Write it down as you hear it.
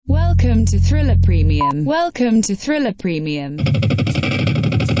Welcome to Thriller Premium. Welcome to Thriller Premium.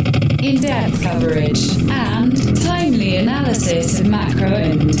 In-depth coverage and timely analysis of macro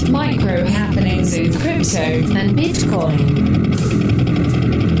and micro happenings in crypto and Bitcoin.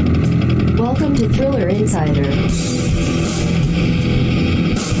 Welcome to Thriller Insider.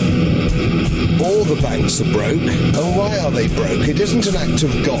 All the banks are broke. And why are they broke? It isn't an act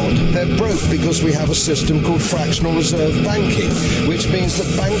of God. They're broke because we have a system called fractional reserve banking, which means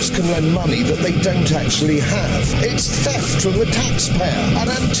that banks can lend money that they don't actually have. It's theft from the taxpayer.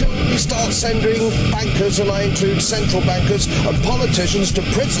 And until we start sending bankers, and I include central bankers and politicians, to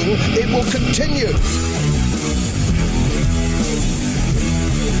prison, it will continue.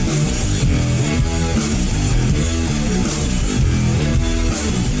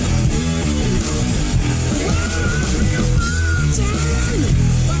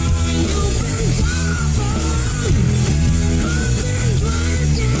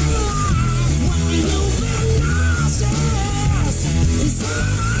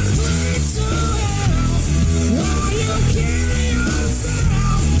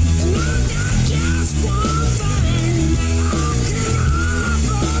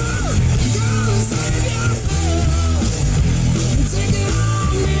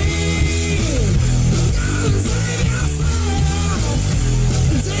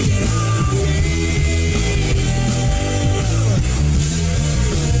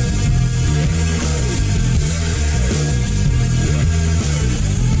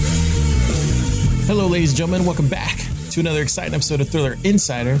 Hello, ladies and gentlemen. Welcome back to another exciting episode of Thriller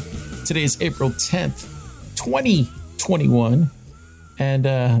Insider. Today is April 10th, 2021. And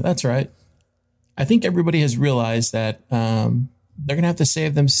that's right. I think everybody has realized that they're going to have to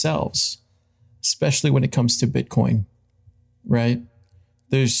save themselves, especially when it comes to Bitcoin, right?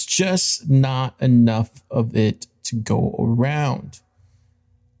 There's just not enough of it to go around.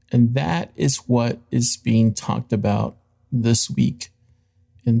 And that is what is being talked about this week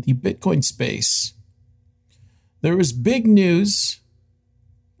in the Bitcoin space. There was big news,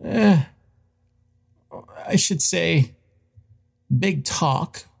 I should say big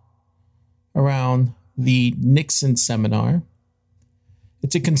talk around the Nixon seminar.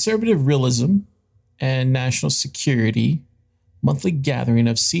 It's a conservative realism and national security monthly gathering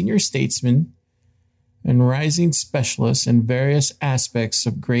of senior statesmen and rising specialists in various aspects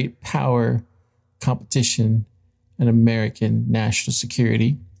of great power, competition, and American national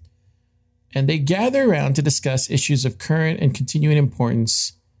security. And they gather around to discuss issues of current and continuing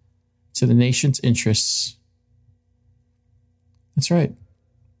importance to the nation's interests. That's right.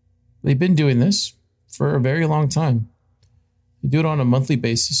 They've been doing this for a very long time. They do it on a monthly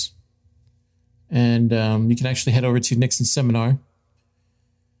basis. And you can actually head over to Nixon's seminar.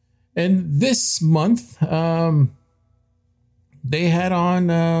 And this month, they had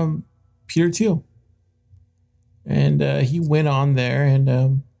on Peter Thiel. And he went on there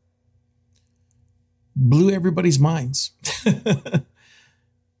and blew everybody's minds.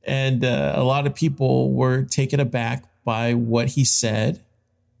 And a lot of people were taken aback by what he said.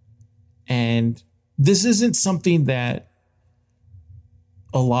 And this isn't something that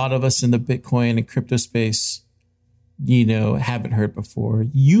a lot of us in the Bitcoin and crypto space, haven't heard before.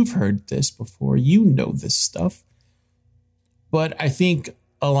 You've heard this before. You know this stuff. But I think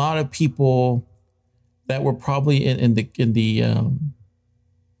a lot of people that were probably in the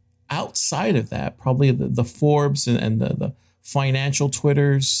outside of that, probably the Forbes and the financial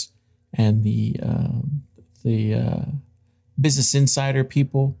Twitters and the Business Insider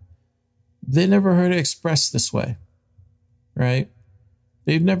people, they never heard it expressed this way, right?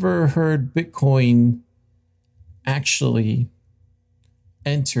 They've never heard Bitcoin actually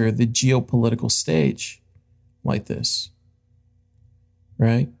enter the geopolitical stage like this,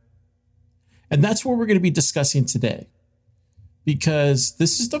 right? And that's what we're going to be discussing today, because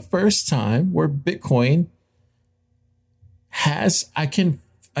this is the first time where Bitcoin has, I can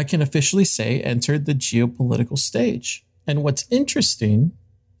officially say, entered the geopolitical stage. And what's interesting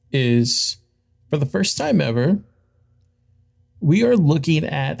is, for the first time ever, we are looking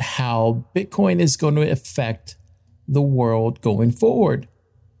at how Bitcoin is going to affect the world going forward.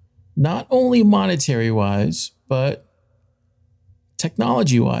 Not only monetary-wise, but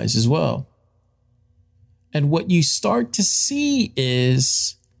technology-wise as well. And what you start to see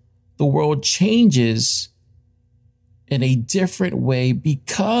is the world changes in a different way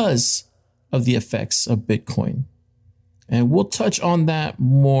because of the effects of Bitcoin. And we'll touch on that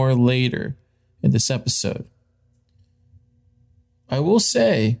more later in this episode. I will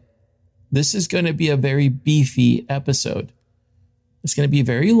say this is going to be a very beefy episode. It's going to be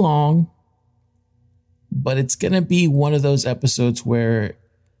very long, but it's going to be one of those episodes where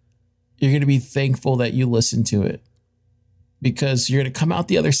you're going to be thankful that you listened to it, because you're going to come out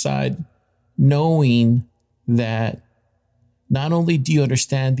the other side knowing that not only do you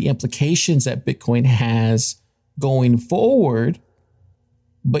understand the implications that Bitcoin has going forward,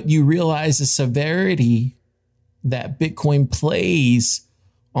 but you realize the severity that Bitcoin plays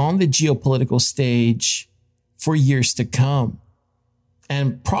on the geopolitical stage for years to come,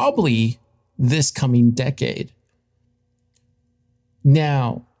 and probably this coming decade.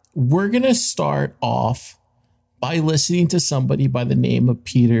 Now, we're going to start off by listening to somebody by the name of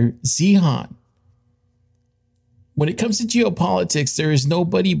Peter Zeihan. When it comes to geopolitics, there is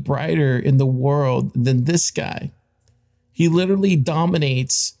nobody brighter in the world than this guy. He literally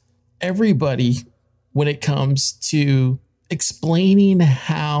dominates everybody when it comes to explaining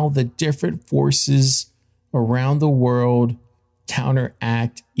how the different forces around the world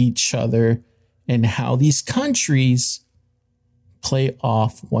counteract each other and how these countries play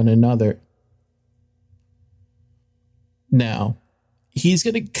off one another. Now, he's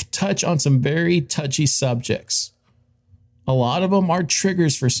going to touch on some very touchy subjects. A lot of them are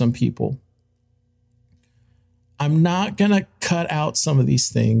triggers for some people. I'm not going to cut out some of these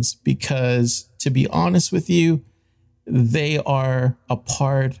things because, to be honest with you, they are a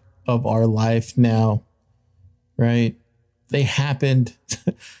part of our life now, right? They happened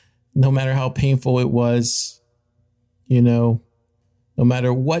no matter how painful it was, no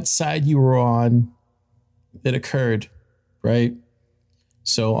matter what side you were on, it occurred, right?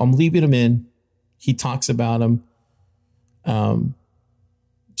 So I'm leaving him in. He talks about them.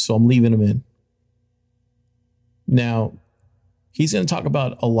 So I'm leaving him in. Now, he's going to talk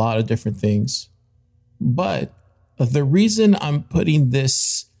about a lot of different things, but the reason I'm putting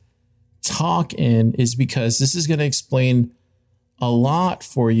this talk in is because this is going to explain a lot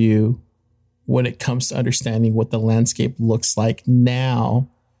for you when it comes to understanding what the landscape looks like now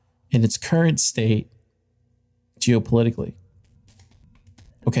in its current state geopolitically.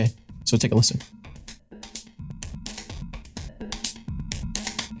 Okay, so take a listen.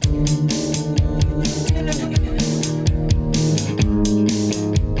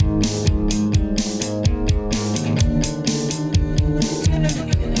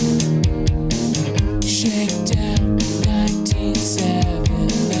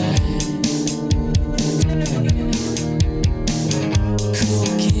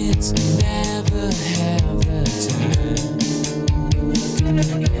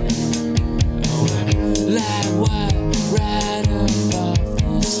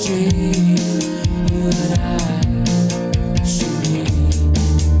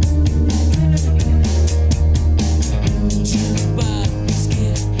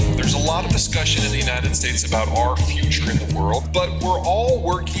 About our future in the world, but we're all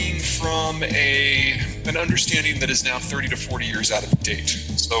working from an understanding that is now 30 to 40 years out of date.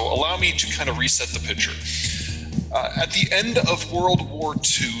 So allow me to kind of reset the picture. At the end of World War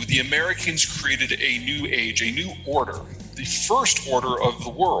II, the Americans created a new age, a new order, the first order of the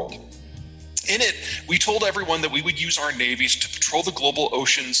world. In it, we told everyone that we would use our navies to patrol the global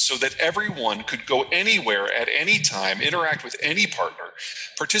oceans so that everyone could go anywhere at any time, interact with any partner,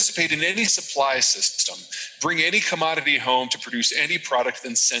 participate in any supply system, bring any commodity home to produce any product,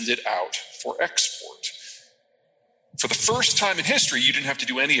 then send it out for export. For the first time in history, you didn't have to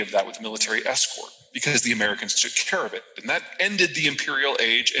do any of that with military escort because the Americans took care of it. And that ended the imperial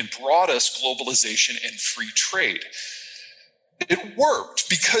age and brought us globalization and free trade. It worked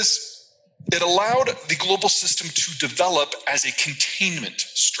because it allowed the global system to develop as a containment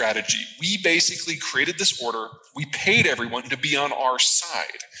strategy. We basically created this order. We paid everyone to be on our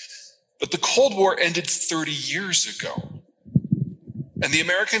side. But the Cold War ended 30 years ago. And the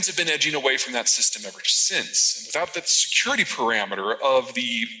Americans have been edging away from that system ever since. And without that security parameter of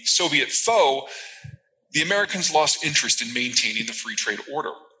the Soviet foe, the Americans lost interest in maintaining the free trade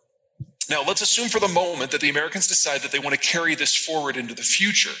order. Now, let's assume for the moment that the Americans decide that they want to carry this forward into the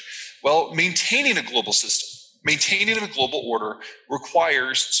future. Well, maintaining a global system, maintaining a global order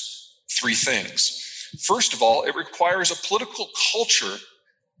requires three things. First of all, it requires a political culture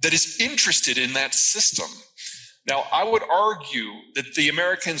that is interested in that system. Now, I would argue that the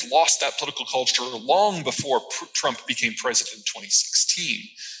Americans lost that political culture long before Trump became president in 2016.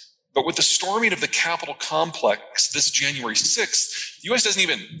 But with the storming of the Capitol complex this January 6th, the U.S. doesn't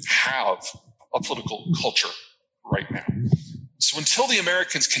even have a political culture right now. So until the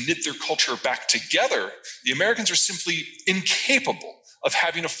Americans can knit their culture back together, the Americans are simply incapable of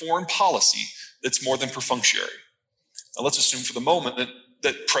having a foreign policy that's more than perfunctory. Now let's assume for the moment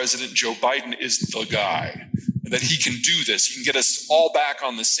that President Joe Biden is the guy, and that he can do this. He can get us all back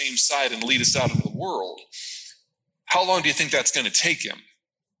on the same side and lead us out into the world. How long do you think that's going to take him?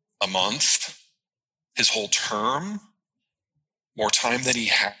 a month, his whole term, more time than he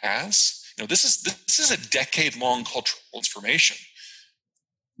has. This is a decade-long cultural transformation.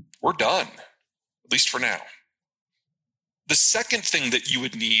 We're done, at least for now. The second thing that you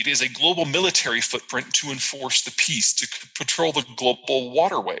would need is a global military footprint to enforce the peace, to patrol the global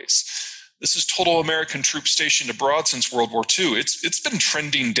waterways. This is total American troops stationed abroad since World War II. It's been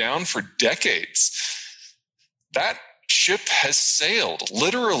trending down for decades. That ship has sailed,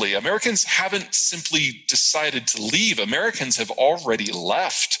 literally. Americans haven't simply decided to leave. Americans have already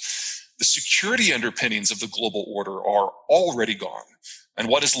left. The security underpinnings of the global order are already gone. And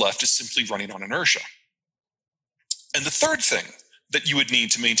what is left is simply running on inertia. And the third thing that you would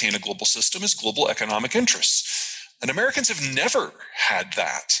need to maintain a global system is global economic interests. And Americans have never had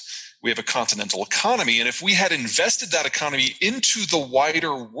that. We have a continental economy, and if we had invested that economy into the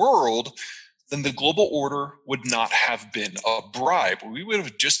wider world, then the global order would not have been a bribe. We would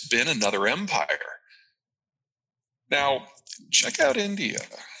have just been another empire. Now, check out India.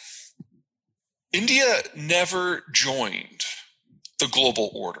 India never joined the global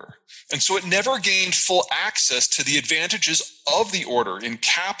order. And so it never gained full access to the advantages of the order in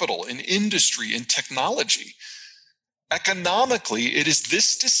capital, in industry, in technology. Economically, it is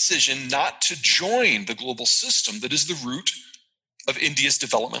this decision not to join the global system that is the root of India's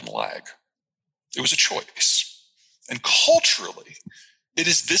development lag. It was a choice. And culturally, it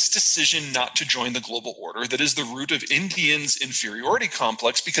is this decision not to join the global order that is the root of Indians' inferiority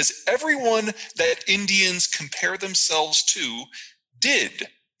complex, because everyone that Indians compare themselves to did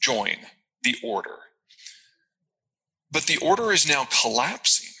join the order. But the order is now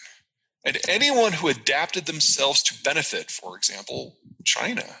collapsing. And anyone who adapted themselves to benefit, for example,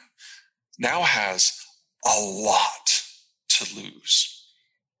 China, now has a lot to lose.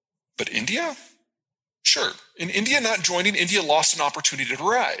 But India? Sure. In India not joining, India lost an opportunity to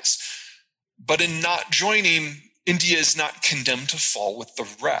rise. But in not joining, India is not condemned to fall with the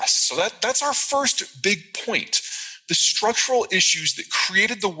rest. So that's our first big point. The structural issues that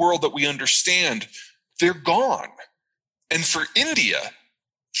created the world that we understand, they're gone. And for India,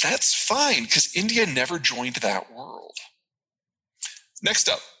 that's fine, because India never joined that world. Next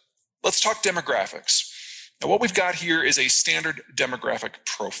up, let's talk demographics. Now, what we've got here is a standard demographic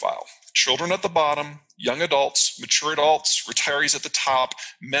profile. Children at the bottom, young adults, mature adults, retirees at the top,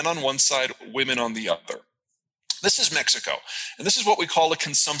 men on one side, women on the other. This is Mexico, and this is what we call a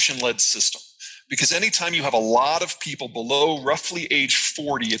consumption-led system. Because anytime you have a lot of people below roughly age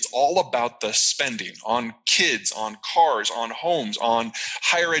 40, it's all about the spending on kids, on cars, on homes, on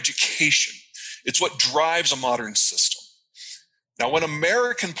higher education. It's what drives a modern system. Now, when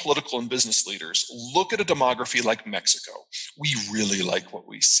American political and business leaders look at a demography like Mexico, we really like what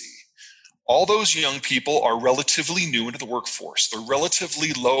we see. All those young people are relatively new into the workforce. They're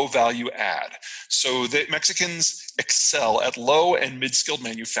relatively low value add. So that Mexicans excel at low and mid-skilled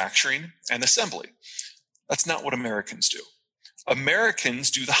manufacturing and assembly. That's not what Americans do. Americans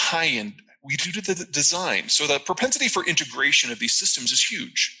do the high end. We do the design. So the propensity for integration of these systems is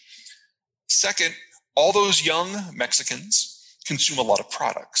huge. Second, all those young Mexicans consume a lot of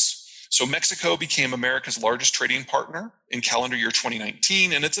products. So Mexico became America's largest trading partner in calendar year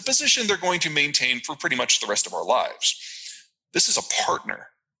 2019, and it's a position they're going to maintain for pretty much the rest of our lives. This is a partner.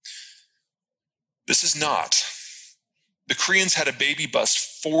 This is not. The Koreans had a baby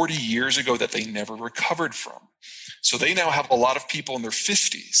bust 40 years ago that they never recovered from. So they now have a lot of people in their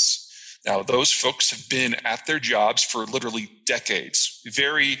 50s. Now, those folks have been at their jobs for literally decades,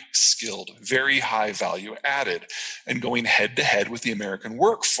 very skilled, very high value added, and going head to head with the American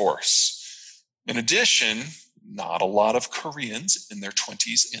workforce. In addition, not a lot of Koreans in their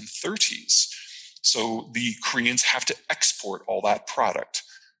 20s and 30s. So the Koreans have to export all that product.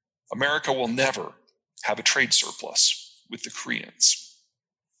 America will never have a trade surplus with the Koreans.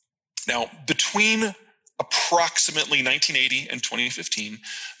 Now, between approximately 1980 and 2015,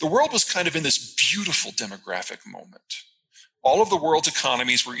 the world was kind of in this beautiful demographic moment. All of the world's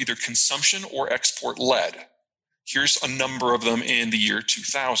economies were either consumption or export led. Here's a number of them in the year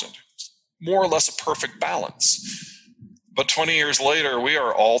 2000. More or less a perfect balance. But 20 years later, we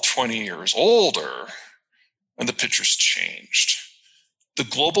are all 20 years older, and the picture's changed. The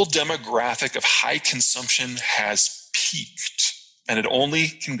global demographic of high consumption has peaked, and it only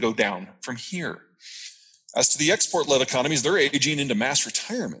can go down from here. As to the export-led economies, they're aging into mass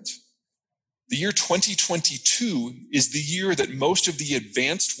retirement. The year 2022 is the year that most of the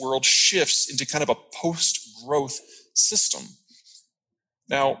advanced world shifts into kind of a post-growth system.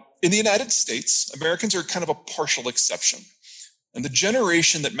 Now, in the United States, Americans are kind of a partial exception. And the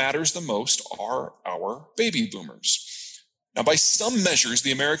generation that matters the most are our baby boomers. Now, by some measures,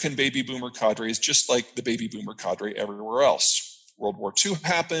 the American baby boomer cadre is just like the baby boomer cadre everywhere else. World War II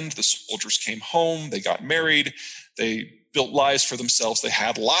happened, the soldiers came home, they got married, they built lives for themselves, they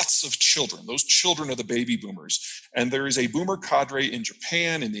had lots of children. Those children are the baby boomers. And there is a boomer cadre in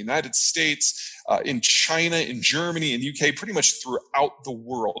Japan, in the United States, in China, in Germany, in the UK, pretty much throughout the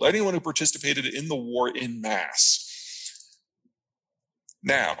world. Anyone who participated in the war en masse.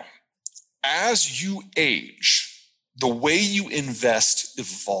 Now, as you age, the way you invest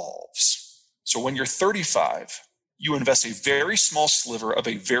evolves. So when you're 35, you invest a very small sliver of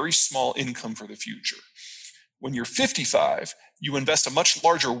a very small income for the future. When you're 55, you invest a much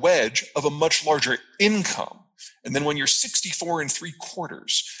larger wedge of a much larger income. And then when you're 64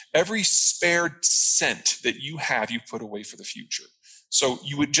 3/4, every spare cent that you have, you put away for the future. So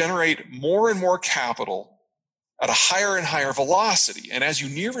you would generate more and more capital at a higher and higher velocity. And as you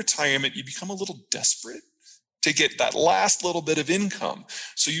near retirement, you become a little desperate to get that last little bit of income.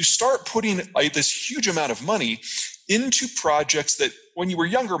 So you start putting this huge amount of money into projects that when you were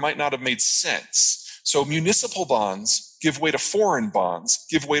younger might not have made sense. So municipal bonds give way to foreign bonds,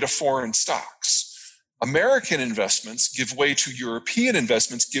 give way to foreign stocks. American investments give way to European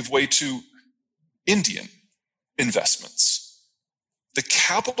investments, give way to Indian investments. The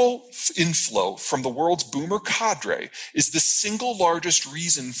capital inflow from the world's boomer cadre is the single largest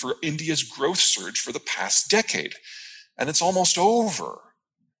reason for India's growth surge for the past decade. And it's almost over.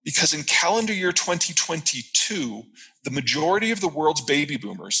 Because in calendar year 2022, the majority of the world's baby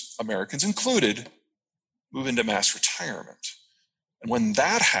boomers, Americans included, move into mass retirement. And when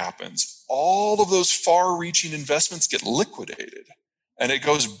that happens, all of those far-reaching investments get liquidated. And it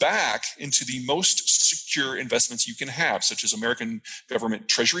goes back into the most secure investments you can have, such as American government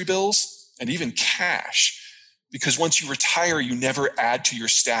treasury bills and even cash. Because once you retire, you never add to your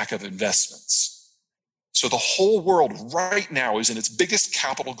stack of investments. So the whole world right now is in its biggest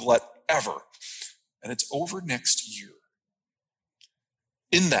capital glut ever. And it's over next year.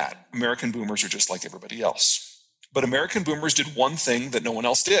 In that, American boomers are just like everybody else. But American boomers did one thing that no one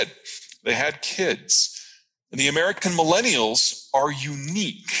else did. They had kids. And the American millennials are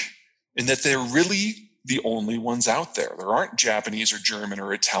unique in that they're really the only ones out there. There aren't Japanese or German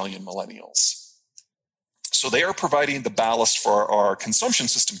or Italian millennials. So they are providing the ballast for our consumption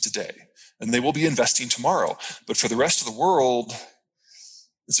system today, and they will be investing tomorrow. But for the rest of the world,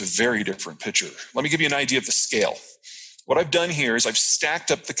 it's a very different picture. Let me give you an idea of the scale. What I've done here is I've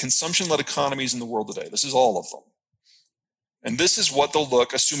stacked up the consumption-led economies in the world today. This is all of them. And this is what they'll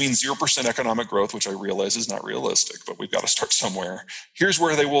look, assuming 0% economic growth, which I realize is not realistic, but we've got to start somewhere. Here's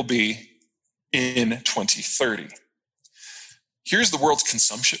where they will be in 2030. Here's the world's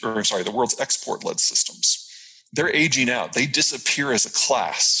the world's export-led systems. They're aging out. They disappear as a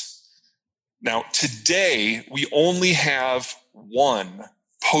class. Now, today, we only have one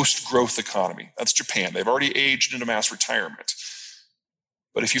post-growth economy. That's Japan. They've already aged into mass retirement.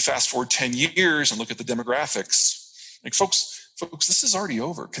 But if you fast forward 10 years and look at the demographics, like folks, this is already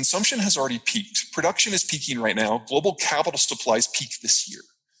over. Consumption has already peaked. Production is peaking right now. Global capital supplies peak this year.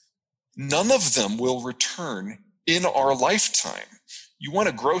 None of them will return in our lifetime. You want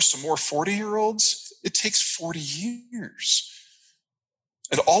to grow some more 40-year-olds? It takes 40 years.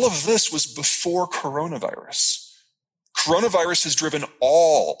 And all of this was before coronavirus. Coronavirus has driven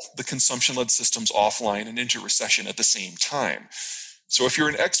all the consumption-led systems offline and into recession at the same time. So if you're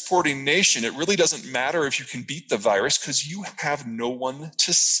an exporting nation, it really doesn't matter if you can beat the virus because you have no one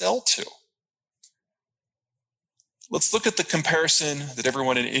to sell to. Let's look at the comparison that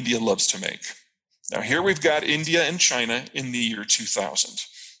everyone in India loves to make. Now here we've got India and China in the year 2000.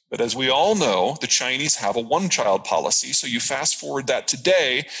 But as we all know, the Chinese have a one-child policy. So you fast forward that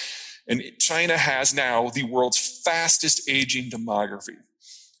today, and China has now the world's fastest aging demography.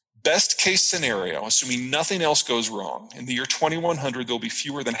 Best case scenario, assuming nothing else goes wrong, in the year 2100, there'll be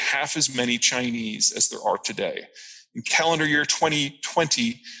fewer than half as many Chinese as there are today. In calendar year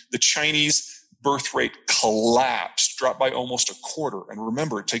 2020, the Chinese birth rate collapsed, dropped by almost a quarter. And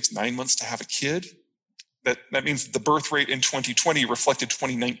remember, it takes 9 months to have a kid. That means the birth rate in 2020 reflected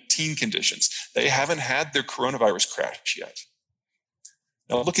 2019 conditions. They haven't had their coronavirus crash yet.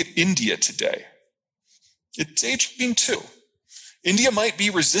 Now look at India today. It's aging too. India might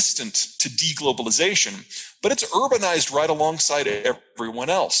be resistant to deglobalization, but it's urbanized right alongside everyone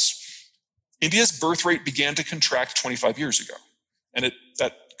else. India's birth rate began to contract 25 years ago, and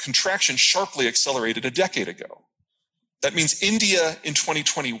that contraction sharply accelerated a decade ago. That means India in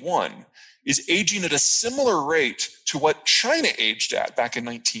 2021 is aging at a similar rate to what China aged at back in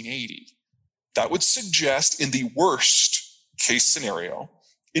 1980. That would suggest, in the worst case scenario,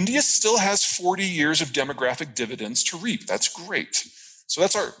 India still has 40 years of demographic dividends to reap. That's great. So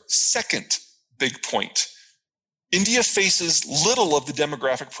that's our second big point. India faces little of the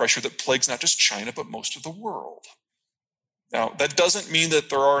demographic pressure that plagues not just China, but most of the world. Now, that doesn't mean that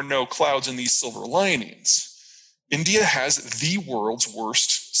there are no clouds in these silver linings. India has the world's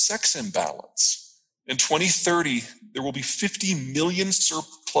worst sex imbalance. In 2030, there will be 50 million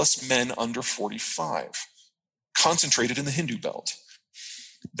surplus men under 45, concentrated in the Hindu belt.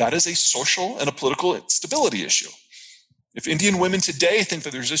 That is a social and a political stability issue. If Indian women today think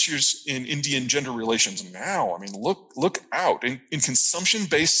that there's issues in Indian gender relations now, I mean, look out. In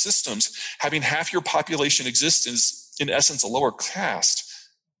consumption-based systems, having half your population exist is, in essence, a lower caste,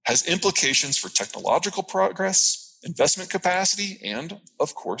 has implications for technological progress, investment capacity, and,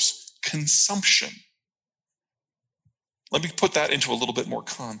 of course, consumption. Let me put that into a little bit more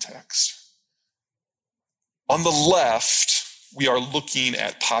context. On the left, we are looking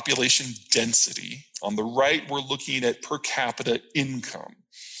at population density. On the right, we're looking at per capita income.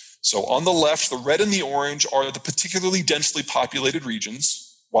 So on the left, the red and the orange are the particularly densely populated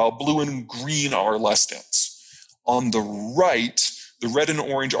regions, while blue and green are less dense. On the right, the red and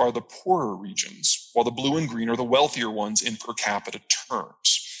orange are the poorer regions, while the blue and green are the wealthier ones in per capita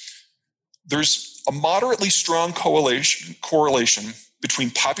terms. There's a moderately strong correlation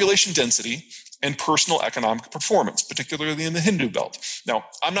between population density and personal economic performance, particularly in the Hindu belt. Now,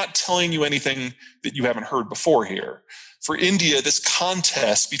 I'm not telling you anything that you haven't heard before here. For India, this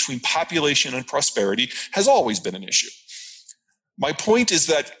contest between population and prosperity has always been an issue. My point is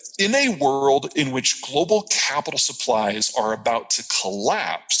that in a world in which global capital supplies are about to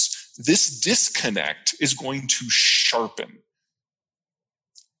collapse, this disconnect is going to sharpen.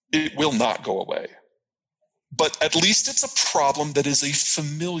 It will not go away. But at least it's a problem that is a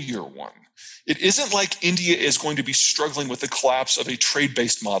familiar one. It isn't like India is going to be struggling with the collapse of a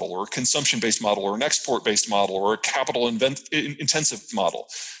trade-based model or a consumption-based model or an export-based model or a capital-intensive model.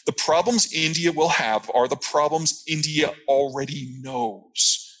 The problems India will have are the problems India already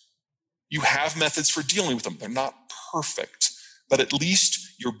knows. You have methods for dealing with them. They're not perfect, but at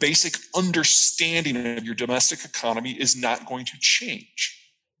least your basic understanding of your domestic economy is not going to change.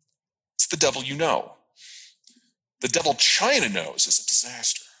 It's the devil you know. The devil China knows is a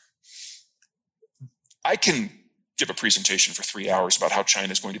disaster. I can give a presentation for 3 hours about how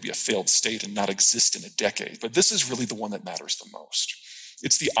China is going to be a failed state and not exist in a decade, but this is really the one that matters the most.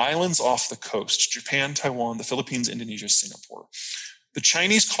 It's the islands off the coast, Japan, Taiwan, the Philippines, Indonesia, Singapore. The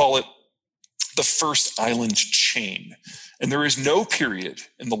Chinese call it the first island chain, and there is no period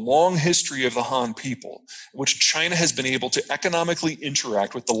in the long history of the Han people in which China has been able to economically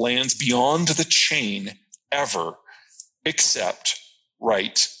interact with the lands beyond the chain ever, except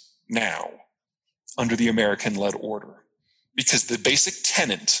right now, under the American-led order. Because the basic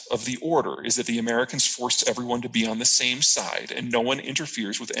tenet of the order is that the Americans force everyone to be on the same side and no one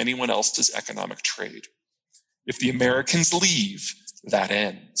interferes with anyone else's economic trade. If the Americans leave, that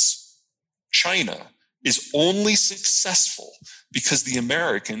ends. China is only successful because the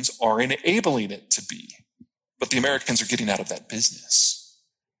Americans are enabling it to be. But the Americans are getting out of that business.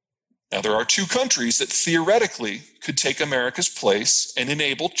 Now, there are two countries that theoretically could take America's place and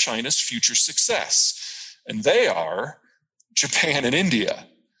enable China's future success, and they are Japan and India.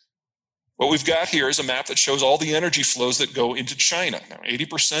 What we've got here is a map that shows all the energy flows that go into China. Now,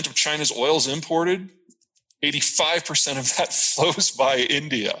 80% of China's oil is imported. 85% of that flows by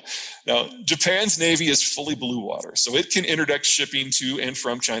India. Now, Japan's navy is fully blue water, so it can interdict shipping to and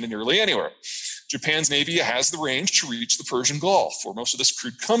from China nearly anywhere. Japan's navy has the range to reach the Persian Gulf, where most of this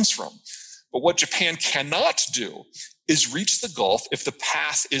crude comes from. But what Japan cannot do is reach the Gulf if the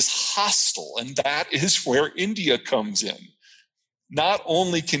path is hostile, and that is where India comes in. Not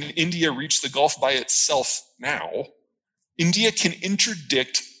only can India reach the Gulf by itself now, India can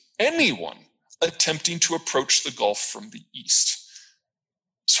interdict anyone attempting to approach the Gulf from the east.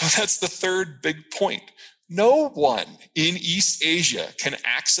 So that's the third big point. No one in East Asia can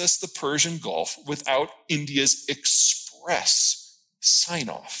access the Persian Gulf without India's express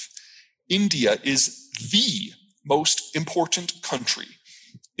sign-off. India is the most important country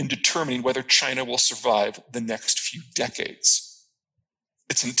in determining whether China will survive the next few decades.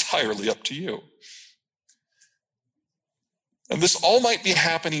 It's entirely up to you. And this all might be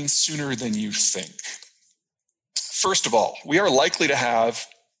happening sooner than you think. First of all, we are likely to have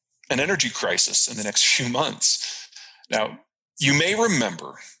an energy crisis in the next few months. Now, you may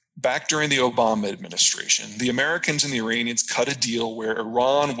remember back during the Obama administration, the Americans and the Iranians cut a deal where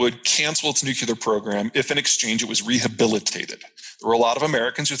Iran would cancel its nuclear program if in exchange it was rehabilitated. There were a lot of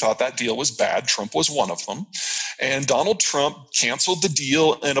Americans who thought that deal was bad. Trump was one of them. And Donald Trump canceled the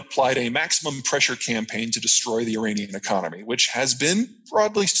deal and applied a maximum pressure campaign to destroy the Iranian economy, which has been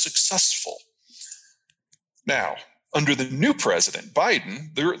broadly successful. Now, under the new president,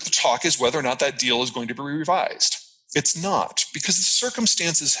 Biden, the talk is whether or not that deal is going to be revised. It's not, because the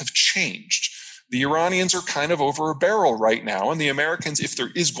circumstances have changed. The Iranians are kind of over a barrel right now, and the Americans, if there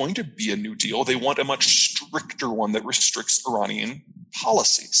is going to be a new deal, they want a much stricter one that restricts Iranian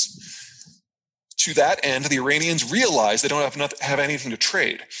policies. To that end, the Iranians realize they don't have anything to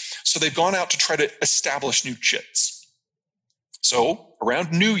trade, so they've gone out to try to establish new chits. So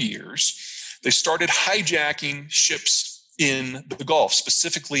around New Year's, they started hijacking ships in the Gulf,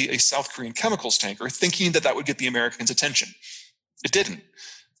 specifically a South Korean chemicals tanker, thinking that that would get the Americans' attention. It didn't.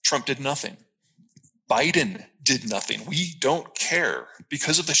 Trump did nothing. Biden did nothing. We don't care.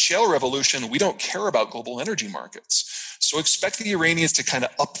 Because of the shale revolution, we don't care about global energy markets. So expect the Iranians to kind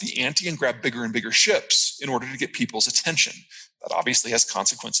of up the ante and grab bigger and bigger ships in order to get people's attention. That obviously has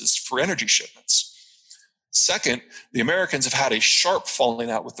consequences for energy shipments. Second, the Americans have had a sharp falling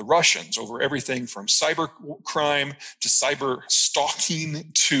out with the Russians over everything from cyber crime to cyber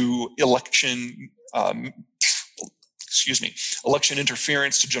stalking to election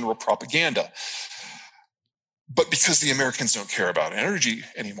interference to general propaganda. But because the Americans don't care about energy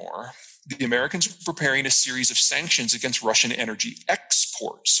anymore, the Americans are preparing a series of sanctions against Russian energy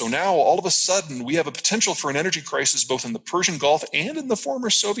exports. So now all of a sudden we have a potential for an energy crisis both in the Persian Gulf and in the former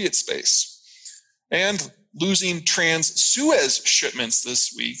Soviet space. And losing trans-Suez shipments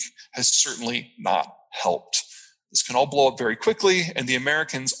this week has certainly not helped. This can all blow up very quickly, and the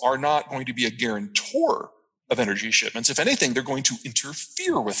Americans are not going to be a guarantor of energy shipments. If anything, they're going to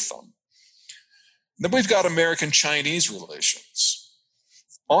interfere with them. Then we've got American-Chinese relations.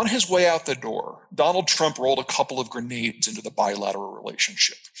 On his way out the door, Donald Trump rolled a couple of grenades into the bilateral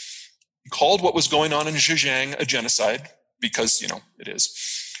relationship. He called what was going on in Xinjiang a genocide, because, it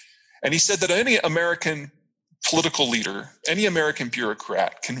is. And he said that any American political leader, any American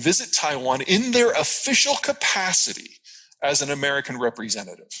bureaucrat can visit Taiwan in their official capacity as an American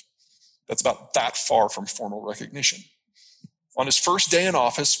representative. That's about that far from formal recognition. On his first day in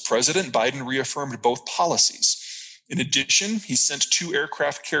office, President Biden reaffirmed both policies. In addition, he sent 2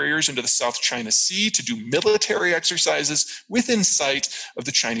 aircraft carriers into the South China Sea to do military exercises within sight of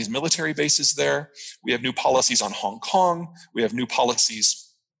the Chinese military bases there. We have new policies on Hong Kong. We have new policies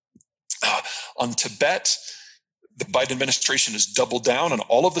on Tibet. The Biden administration has doubled down on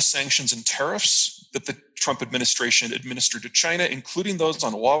all of the sanctions and tariffs that the Trump administration administered to China, including those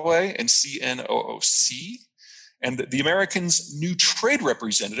on Huawei and CNOOC. And the Americans' new trade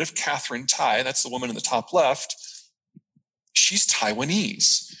representative, Catherine Tai, that's the woman in the top left, she's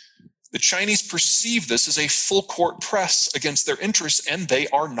Taiwanese. The Chinese perceive this as a full court press against their interests, and they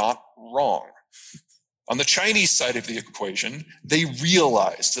are not wrong. On the Chinese side of the equation, they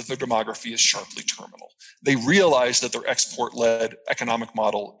realize that their demography is sharply terminal. They realize that their export-led economic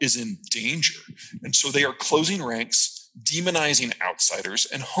model is in danger. And so they are closing ranks, demonizing outsiders,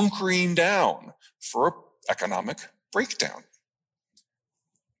 and hunkering down for an economic breakdown.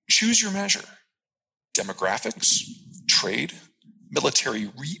 Choose your measure. Demographics, trade,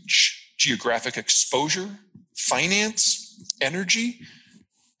 military reach, geographic exposure, finance, energy.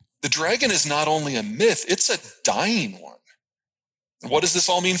 The dragon is not only a myth, it's a dying one. And what does this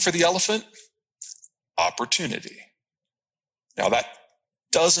all mean for the elephant? Opportunity. Now, that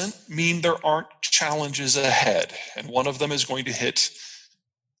doesn't mean there aren't challenges ahead, and one of them is going to hit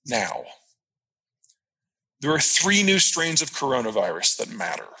now. There are 3 new strains of coronavirus that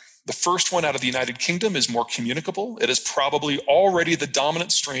matter. The first one out of the United Kingdom is more communicable. It is probably already the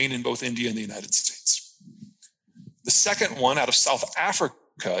dominant strain in both India and the United States. The second one out of South Africa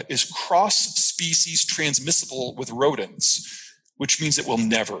is cross-species transmissible with rodents, which means it will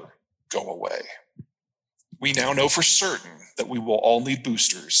never go away. We now know for certain that we will all need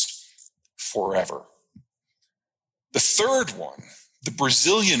boosters forever. The third one, the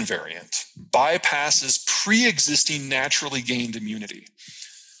Brazilian variant, bypasses pre-existing naturally gained immunity.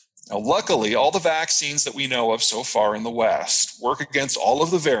 Now, luckily, all the vaccines that we know of so far in the West work against all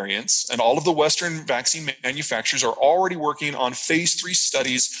of the variants, and all of the Western vaccine manufacturers are already working on phase 3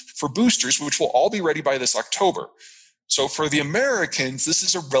 studies for boosters, which will all be ready by this October. So for the Americans, this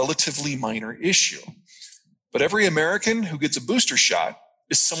is a relatively minor issue. But every American who gets a booster shot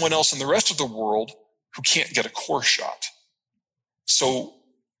is someone else in the rest of the world who can't get a core shot. So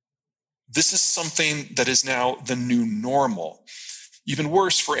this is something that is now the new normal. Even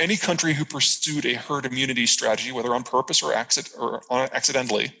worse, for any country who pursued a herd immunity strategy, whether on purpose or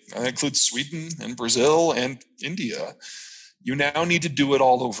accidentally, that includes Sweden and Brazil and India, you now need to do it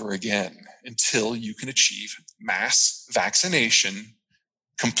all over again until you can achieve mass vaccination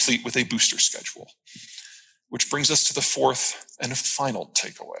complete with a booster schedule. Which brings us to the fourth and final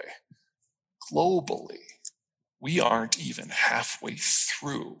takeaway. Globally, we aren't even halfway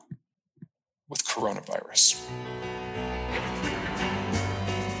through with coronavirus.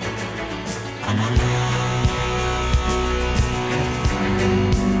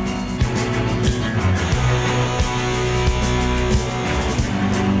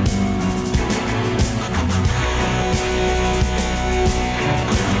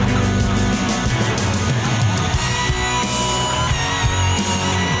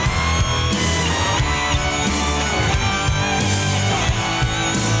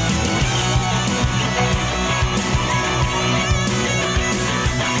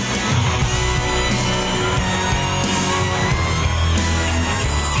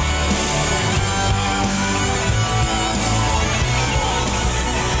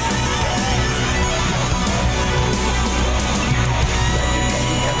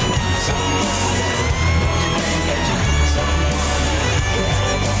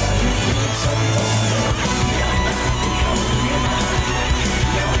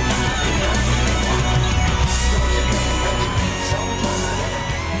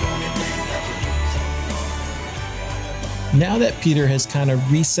 Now that Peter has kind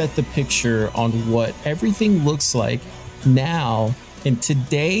of reset the picture on what everything looks like now in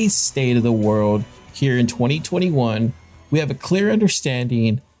today's state of the world here in 2021, we have a clear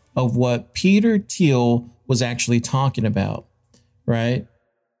understanding of what Peter Thiel was actually talking about, right?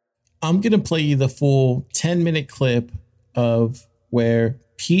 I'm going to play you the full 10-minute clip of where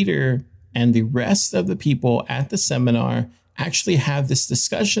Peter and the rest of the people at the seminar actually have this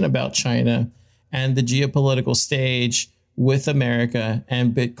discussion about China and the geopolitical stage with America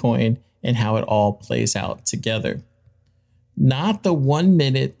and Bitcoin and how it all plays out together. Not the 1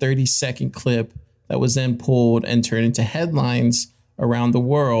 minute, 30-second clip that was then pulled and turned into headlines around the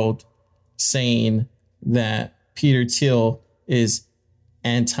world saying that Peter Thiel is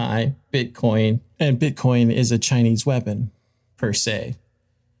anti-Bitcoin and Bitcoin is a Chinese weapon per se,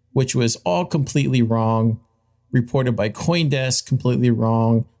 which was all completely wrong, reported by CoinDesk completely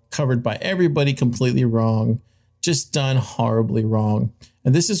wrong, covered by everybody completely wrong, just done horribly wrong.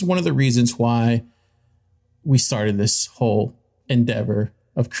 And this is one of the reasons why we started this whole endeavor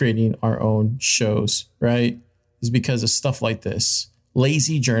of creating our own shows, right? Is because of stuff like this.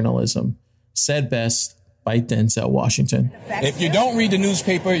 Lazy journalism, said best by Denzel Washington. If you don't read the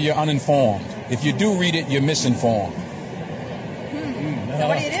newspaper, you're uninformed. If you do read it, you're misinformed. So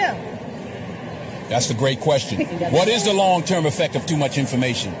what do you do? That's a great question. What is the long-term effect of too much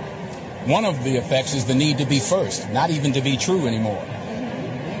information? One of the effects is the need to be first, not even to be true anymore.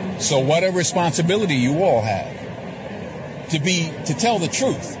 So what a responsibility you all have to tell the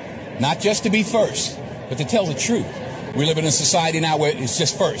truth, not just to be first, but to tell the truth. We live in a society now where it's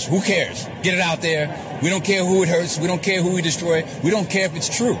just first. Who cares? Get it out there. We don't care who it hurts. We don't care who we destroy. We don't care if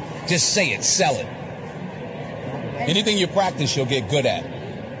it's true. Just say it, sell it. Anything you practice, you'll get good at,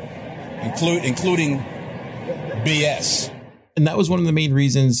 including BS. And that was one of the main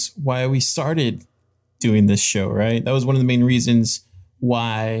reasons why we started doing this show, right? That was one of the main reasons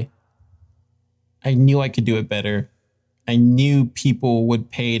why I knew I could do it better. I knew people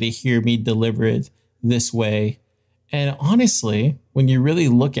would pay to hear me deliver it this way. And honestly, when you really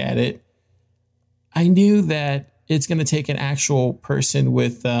look at it, I knew that it's going to take an actual person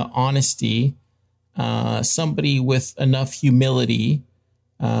with honesty, somebody with enough humility,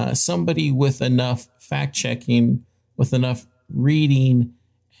 somebody with enough fact checking, with enough reading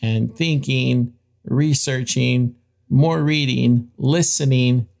and thinking, researching, more reading,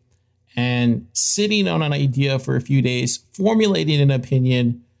 listening, and sitting on an idea for a few days, formulating an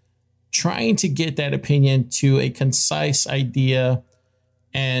opinion, trying to get that opinion to a concise idea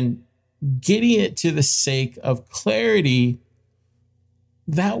and getting it to the sake of clarity.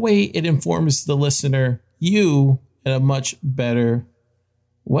 That way it informs the listener, you, in a much better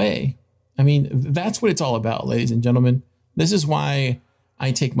way. I mean, that's what it's all about, ladies and gentlemen. This is why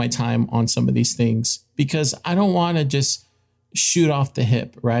I take my time on some of these things, because I don't want to just shoot off the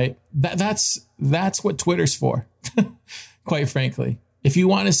hip, right? That's what Twitter's for, quite frankly. If you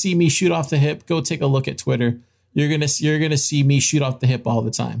want to see me shoot off the hip, go take a look at Twitter. You're gonna see me shoot off the hip all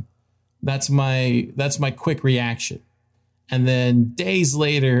the time. That's my quick reaction. And then days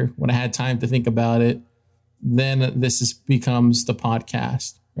later, when I had time to think about it, then becomes the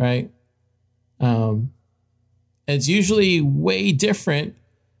podcast, right? And And it's usually way different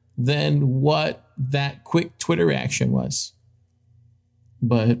than what that quick Twitter reaction was.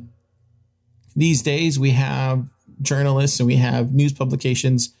 But these days we have journalists and we have news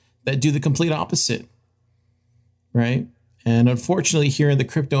publications that do the complete opposite, right? And unfortunately, here in the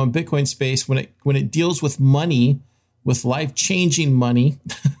crypto and Bitcoin space, when it deals with money, with life-changing money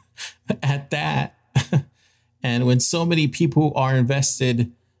at that, and when so many people are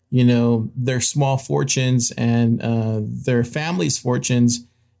invested, their small fortunes and their families' fortunes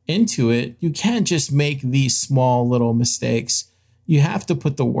into it, you can't just make these small little mistakes. You have to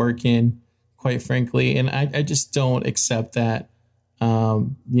put the work in, quite frankly. And I just don't accept that,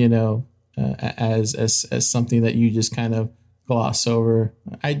 as something that you just kind of gloss over.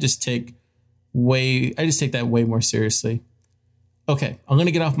 I just take that way more seriously. Okay, I'm going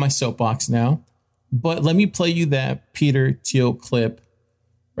to get off my soapbox now, but let me play you that Peter Thiel clip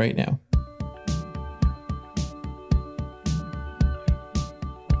right now.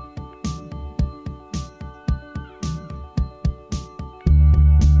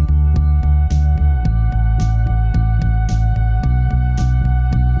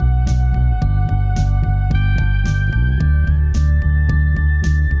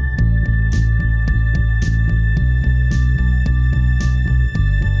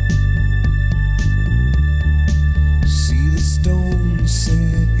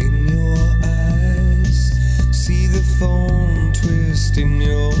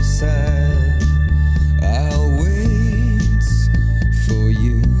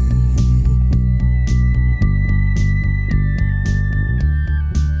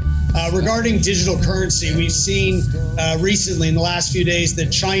 Regarding digital currency, we've seen recently in the last few days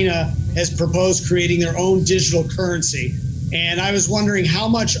that China has proposed creating their own digital currency. And I was wondering how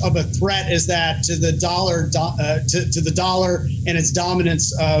much of a threat is that to the dollar, to the dollar and its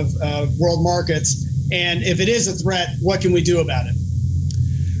dominance of world markets? And if it is a threat, what can we do about it?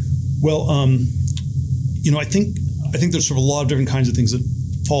 Well, I think there's sort of a lot of different kinds of things that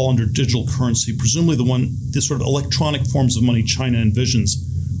fall under digital currency. Presumably the sort of electronic forms of money China envisions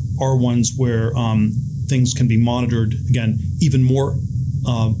are ones where things can be monitored, again, even more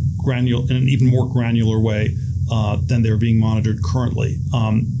granular in an even more granular way than they're being monitored currently.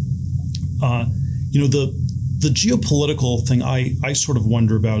 The geopolitical thing I sort of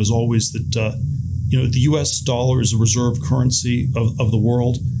wonder about is always that the U.S. dollar is a reserve currency of the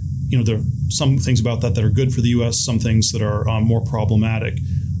world. There are some things about that are good for the U.S., some things that are more problematic.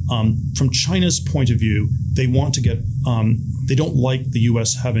 From China's point of view, they want to get they don't like the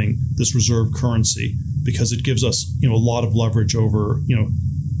U.S. having this reserve currency because it gives us a lot of leverage over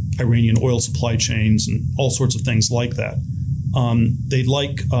Iranian oil supply chains and all sorts of things like that. They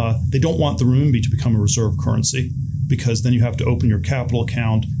don't want the renminbi to become a reserve currency because then you have to open your capital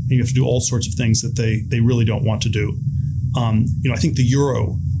account and you have to do all sorts of things that they really don't want to do. I think the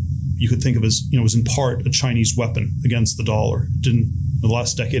euro you could think of as was in part a Chinese weapon against the dollar. The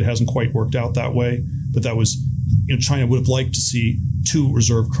last decade it hasn't quite worked out that way, but that was China would have liked to see two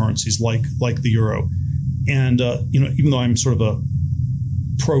reserve currencies like the euro. And even though I'm sort of a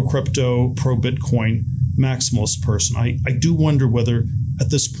pro-crypto, pro-Bitcoin maximalist person, I do wonder whether at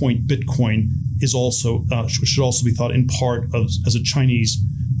this point Bitcoin is also should also be thought in part as a Chinese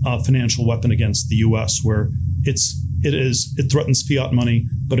financial weapon against the U.S., where it threatens fiat money,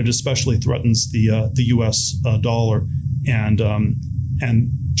 but it especially threatens the U.S. dollar, and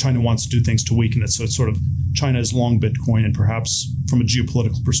China wants to do things to weaken it. So it's sort of China is long Bitcoin, and perhaps from a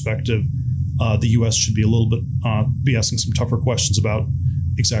geopolitical perspective, the U.S. should be a little bit be asking some tougher questions about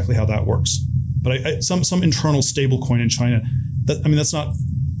exactly how that works. But some internal stable coin in China, that's not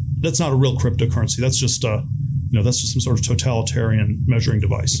a real cryptocurrency. That's just some sort of totalitarian measuring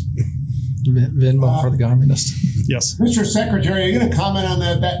device. Venmo for the communist. Yes. Mr. Secretary, are you going to comment on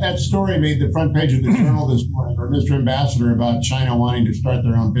that story made the front page of the Journal this morning, or Mr. Ambassador, about China wanting to start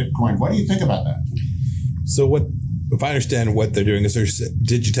their own Bitcoin? What do you think about that? So if I understand what they're doing is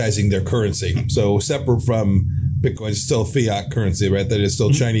they're digitizing their currency. So separate from Bitcoin, it's still fiat currency, right? That is still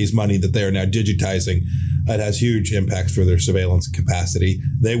Chinese money that they are now digitizing. It has huge impacts for their surveillance capacity.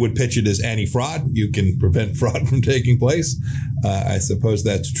 They would pitch it as anti-fraud. You can prevent fraud from taking place. I suppose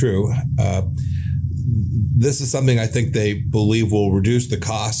that's true. This is something I think they believe will reduce the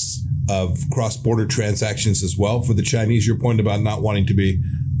costs of cross-border transactions as well for the Chinese. Your point about not wanting to be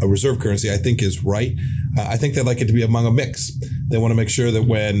a reserve currency, I think, is right. I think they'd like it to be among a mix. They want to make sure that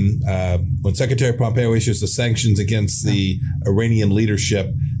when Secretary Pompeo issues the sanctions against the Iranian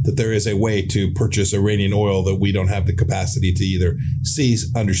leadership, that there is a way to purchase Iranian oil that we don't have the capacity to either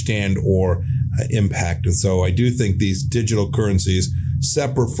seize, understand, or impact. And so I do think these digital currencies,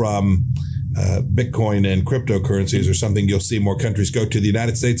 separate from Bitcoin and cryptocurrencies are something you'll see more countries go to. The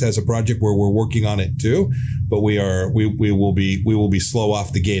United States has a project where we're working on it too, but we will be slow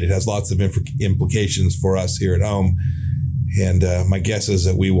off the gate. It has lots of implications for us here at home. And my guess is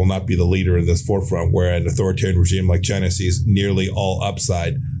that we will not be the leader in this forefront, where an authoritarian regime like China sees nearly all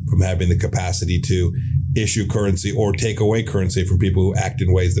upside from having the capacity to issue currency or take away currency from people who act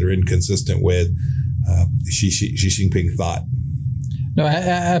in ways that are inconsistent with Xi Jinping thought. No,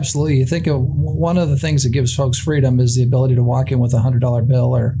 absolutely. You think of one of the things that gives folks freedom is the ability to walk in with a $100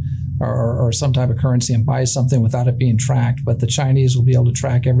 bill or some type of currency and buy something without it being tracked. But the Chinese will be able to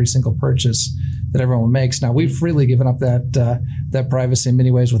track every single purchase that everyone makes. Now, we've freely given up that privacy in many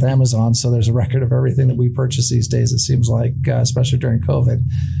ways with Amazon, so there's a record of everything that we purchase these days, it seems like, especially during COVID.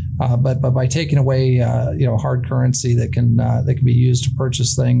 But by taking away hard currency that can be used to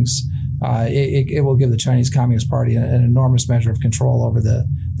purchase things, it will give the Chinese Communist Party an enormous measure of control over the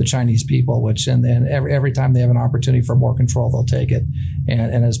Chinese people, which and every time they have an opportunity for more control, they'll take it.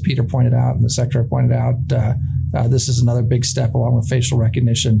 And as Peter pointed out and the Secretary pointed out, this is another big step along with facial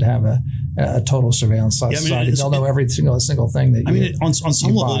recognition to have a total surveillance society. They'll know every single thing that you on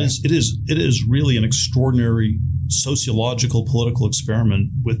some level, it is really an extraordinary sociological political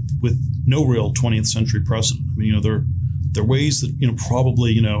experiment with no real 20th century precedent. I mean, there are ways that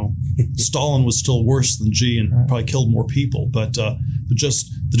probably Stalin was still worse than Xi and probably killed more people, but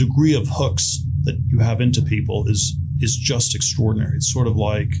just the degree of hooks that you have into people is just extraordinary. It's sort of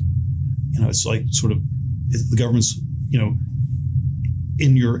like the government's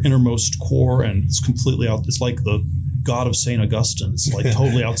in your innermost core, and it's completely out. It's like the God of St. Augustine. It's like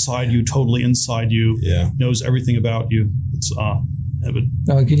totally outside you, totally inside you. Knows everything about you. It's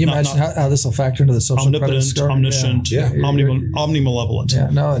can you imagine how this will factor into the social credit score? Omniscient, omnimalevolent.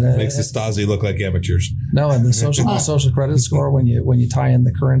 Makes the Stasi look like amateurs. No, and the social credit score when you tie in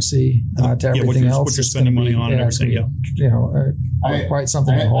the currency to everything else, what you're spending money on and everything. Quite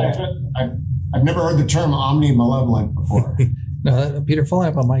something to hold. I've never heard the term omnimalevolent before. No, Peter, following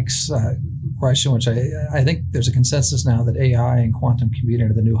up on Mike's question, which I think there's a consensus now that AI and quantum computing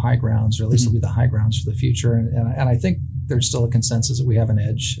are the new high grounds, or at least will be the high grounds for the future. And I think there's still a consensus that we have an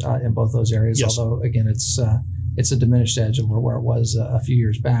edge in both those areas. Yes. Although, again, it's a diminished edge over where it was a few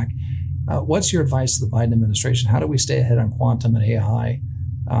years back. What's your advice to the Biden administration? How do we stay ahead on quantum and AI?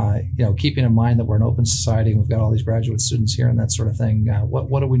 Keeping in mind that we're an open society and we've got all these graduate students here and that sort of thing.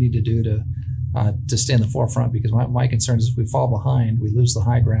 What do we need to do to stay in the forefront? Because my concern is if we fall behind, we lose the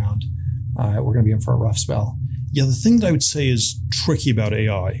high ground. We're going to be in for a rough spell. Yeah, the thing that I would say is tricky about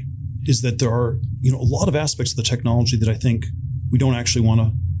AI is that there are a lot of aspects of the technology that I think we don't actually want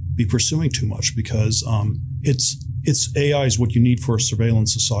to be pursuing too much, because it's AI is what you need for a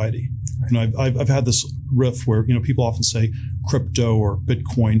surveillance society. Right. I've had this riff where people often say crypto or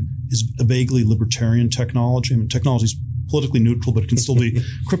Bitcoin is a vaguely libertarian technology. I mean, technology is politically neutral, but it can still be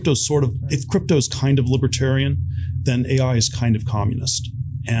crypto's sort of. If crypto is kind of libertarian, then AI is kind of communist.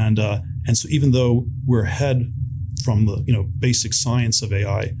 And so even though we're ahead from the basic science of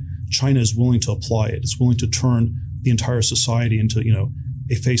AI, China is willing to apply it. It's willing to turn the entire society into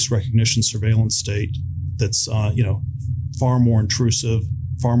a face recognition surveillance state that's far more intrusive,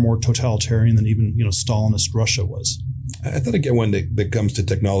 far more totalitarian than even Stalinist Russia was. I thought again one that comes to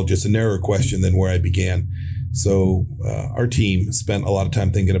technology, it's a narrower question than where I began. So our team spent a lot of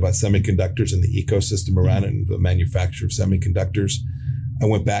time thinking about semiconductors and the ecosystem around it and the manufacture of semiconductors. I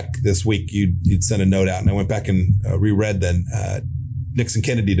went back this week, you'd sent a note out, and I went back and reread then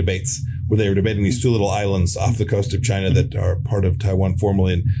Nixon-Kennedy debates, where they were debating these two little islands off the coast of China that are part of Taiwan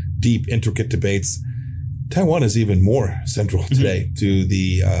formerly, in deep, intricate debates. Taiwan is even more central today to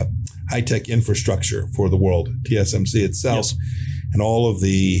the high-tech infrastructure for the world, TSMC itself, and all of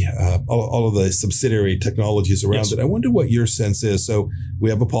the subsidiary technologies around it. I wonder what your sense is. So we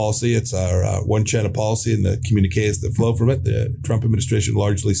have a policy. It's our one China policy and the communiques that flow from it. The Trump administration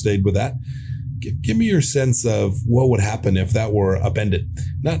largely stayed with that. Give me your sense of what would happen if that were upended,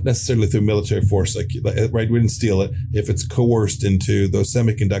 not necessarily through military force, right? We didn't steal it. If it's coerced into those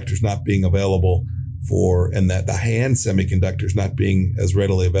semiconductors not being available and that the hand semiconductors not being as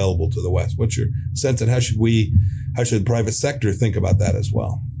readily available to the West. What's your sense, and how should the private sector think about that as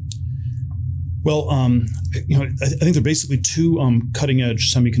well? Well, I think there are basically two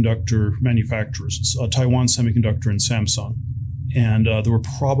cutting-edge semiconductor manufacturers. It's Taiwan Semiconductor and Samsung. And there were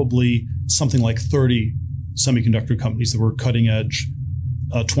probably something like 30 semiconductor companies that were cutting edge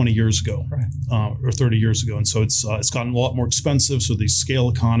 20 years ago, or 30 years ago. And so it's gotten a lot more expensive. So these scale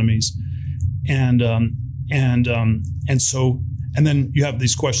economies, and so And then you have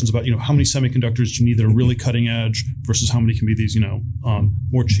these questions about, how many semiconductors do you need that are really cutting edge versus how many can be these,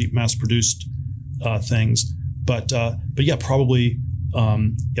 more cheap, mass-produced things. But yeah, probably,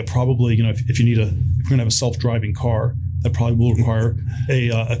 if you're going to have a self-driving car, that probably will require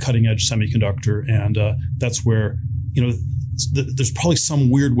a cutting-edge semiconductor, and that's where, there's probably some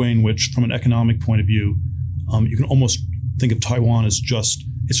weird way in which, from an economic point of view, you can almost think of Taiwan as just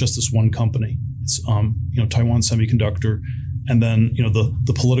this one company. It's Taiwan Semiconductor. And then,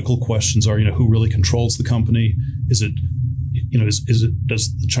 the political questions are, who really controls the company? Is it,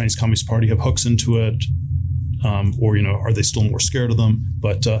 does the Chinese Communist Party have hooks into it? Or, are they still more scared of them?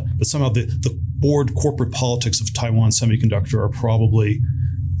 But somehow the board corporate politics of Taiwan Semiconductor are probably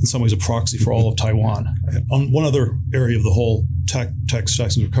in some ways a proxy for all of Taiwan. On one other area of the whole tech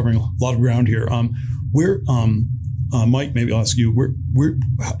stacks, and we're covering a lot of ground here, Mike, maybe I'll ask you,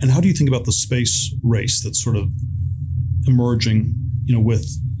 and how do you think about the space race that's sort of emerging, with,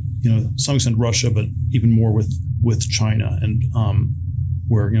 to some extent Russia, but even more with China, and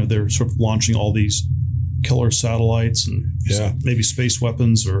where, they're sort of launching all these killer satellites and maybe space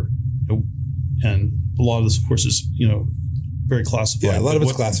weapons, or, and a lot of this, of course, is, very classified. Yeah, a lot of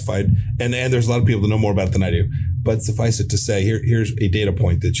it's classified, and there's a lot of people that know more about it than I do. But suffice it to say, here's a data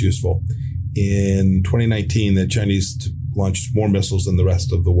point that's useful. In 2019, the Chinese launched more missiles than the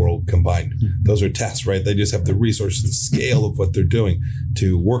rest of the world combined. Mm-hmm. Those are tests, right? They just have the resources, the scale of what they're doing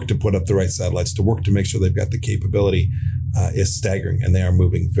to work to put up the right satellites, to work to make sure they've got the capability is staggering, and they are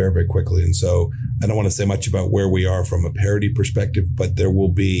moving very, very quickly. And so I don't want to say much about where we are from a parity perspective, but there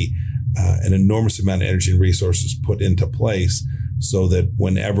will be an enormous amount of energy and resources put into place so that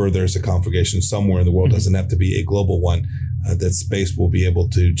whenever there's a conflagration somewhere in the world, mm-hmm. doesn't have to be a global one, that space will be able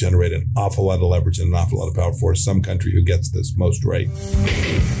to generate an awful lot of leverage and an awful lot of power for some country who gets this most right.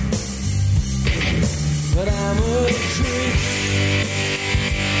 But I'm a creep.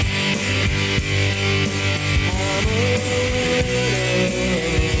 I'm a widow.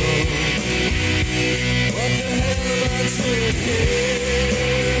 What the hell am I doing here?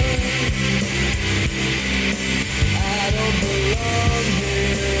 I don't belong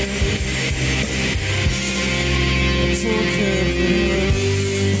here.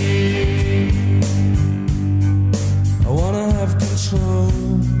 I wanna have control.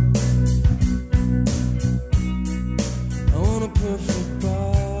 I want a perfect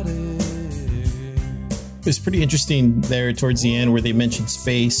body. It's pretty interesting there towards the end where they mentioned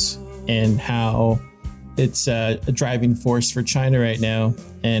space and how it's a driving force for China right now,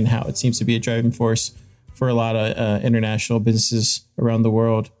 and how it seems to be a driving force for a lot of international businesses around the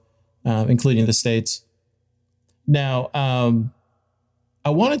world, including the States. Now, I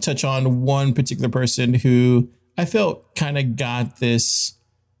want to touch on one particular person who I felt kind of got this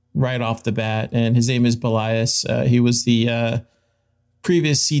right off the bat, and his name is Belias. He was the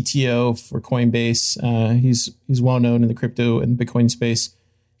previous CTO for Coinbase. He's well known in the crypto and Bitcoin space.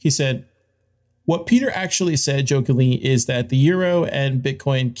 He said, what Peter actually said jokingly is that the euro and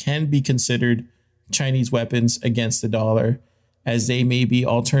Bitcoin can be considered Chinese weapons against the dollar, as they may be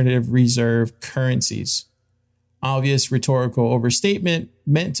alternative reserve currencies. Obvious rhetorical overstatement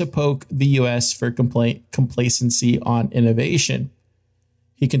meant to poke the U.S. for complacency on innovation.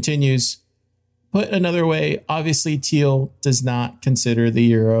 He continues, put another way, obviously Thiel does not consider the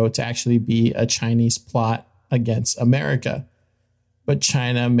euro to actually be a Chinese plot against America, but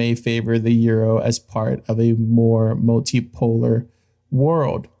China may favor the euro as part of a more multipolar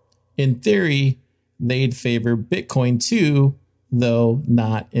world. In theory, they'd favor Bitcoin too, though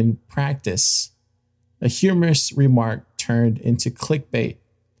not in practice. A humorous remark turned into clickbait.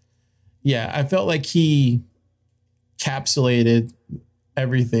 Yeah, I felt like he encapsulated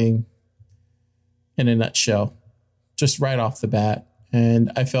everything in a nutshell, just right off the bat.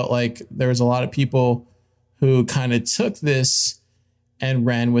 And I felt like there was a lot of people who kind of took this and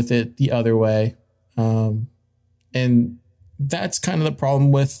ran with it the other way. And that's kind of the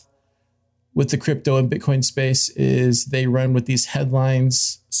problem with the crypto and Bitcoin space, is they run with these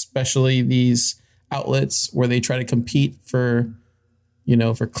headlines, especially these outlets where they try to compete for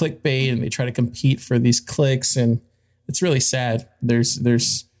clickbait, and they try to compete for these clicks. And it's really sad.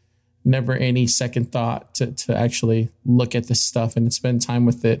 There's never any second thought to actually look at this stuff and spend time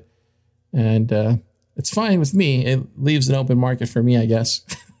with it. And it's fine with me. It leaves an open market for me, I guess.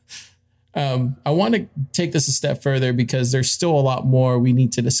 I want to take this a step further because there's still a lot more we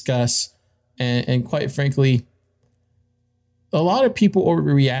need to discuss. And quite frankly, a lot of people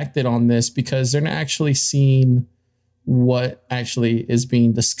overreacted on this because they're not actually seeing what actually is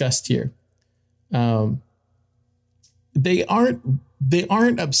being discussed here. They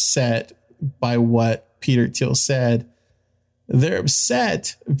aren't upset by what Peter Thiel said. They're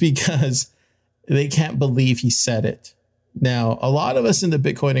upset because they can't believe he said it. Now, a lot of us in the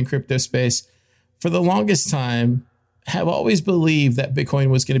Bitcoin and crypto space, for the longest time, have always believed that Bitcoin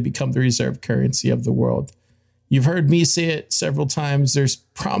was going to become the reserve currency of the world. You've heard me say it several times. There's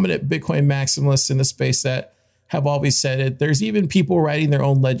prominent Bitcoin maximalists in the space that have always said it. There's even people writing their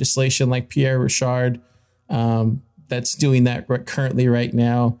own legislation like Pierre Rochard that's doing that currently right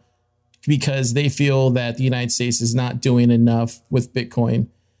now because they feel that the United States is not doing enough with Bitcoin.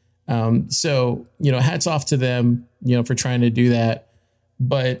 So, hats off to them, for trying to do that.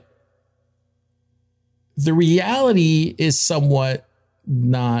 But the reality is somewhat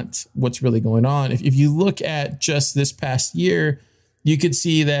not what's really going on. If you look at just this past year, you could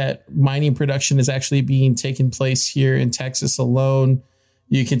see that mining production is actually being taken place here in Texas alone.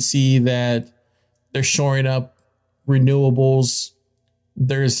 You can see that they're shoring up renewables.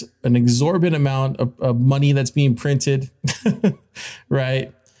 There's an exorbitant amount of money that's being printed,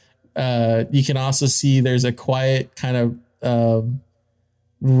 right? You can also see there's a quiet kind of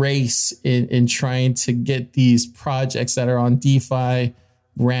race in trying to get these projects that are on DeFi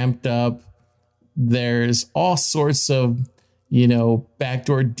ramped up. There's all sorts of,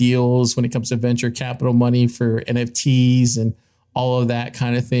 backdoor deals when it comes to venture capital money for NFTs and all of that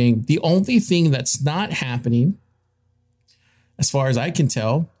kind of thing. The only thing that's not happening, as far as I can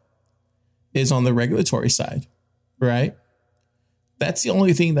tell, is on the regulatory side, right? That's the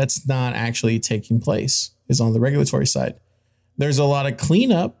only thing that's not actually taking place is on the regulatory side. There's a lot of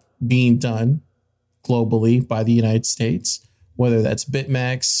cleanup being done globally by the United States, whether that's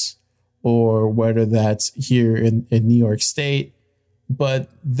BitMEX or whether that's here in New York State. But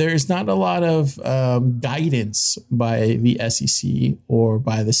there's not a lot of guidance by the SEC or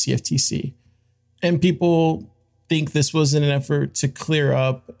by the CFTC. And people think this was in an effort to clear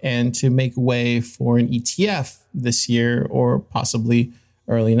up and to make way for an ETF this year or possibly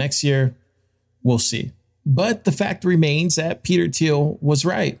early next year. We'll see. But the fact remains that Peter Thiel was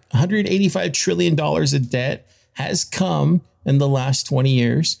right. $185 trillion of debt has come in the last 20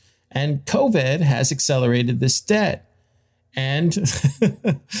 years, and COVID has accelerated this debt. And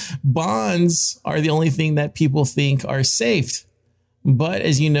bonds are the only thing that people think are safe. But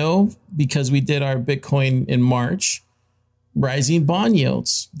as you know, because we did our Bitcoin in March, rising bond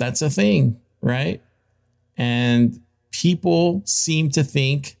yields, that's a thing, right? And people seem to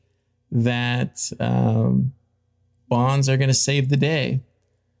think that bonds are going to save the day.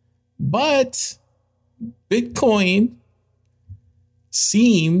 But Bitcoin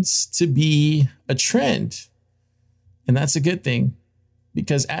seems to be a trend. And that's a good thing,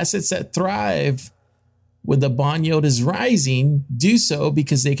 because assets that thrive when the bond yield is rising do so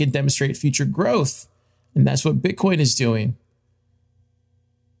because they can demonstrate future growth. And that's what Bitcoin is doing,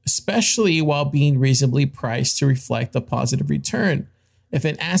 especially while being reasonably priced to reflect a positive return. If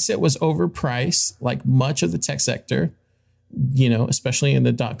an asset was overpriced, like much of the tech sector, especially in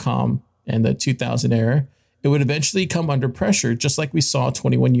the .com and the 2000 era, it would eventually come under pressure, just like we saw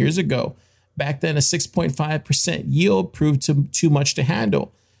 21 years ago. Back then, a 6.5% yield proved too much to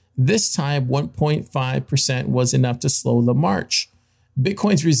handle. This time, 1.5% was enough to slow the march.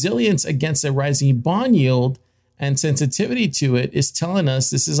 Bitcoin's resilience against a rising bond yield and sensitivity to it is telling us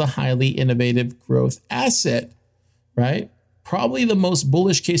this is a highly innovative growth asset, right? Probably the most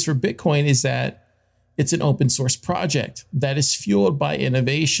bullish case for Bitcoin is that it's an open source project that is fueled by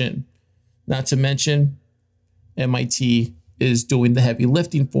innovation. Not to mention, MIT is doing the heavy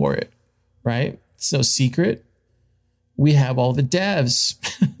lifting for it, right? It's no secret. We have all the devs.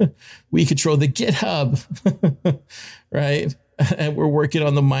 We control the GitHub, right? And we're working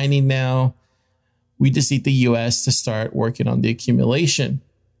on the mining now. We just need the US to start working on the accumulation.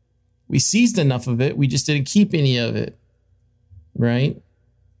 We seized enough of it. We just didn't keep any of it, right?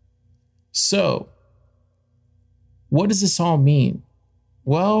 So what does this all mean?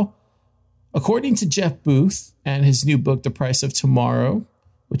 Well, according to Jeff Booth and his new book, The Price of Tomorrow,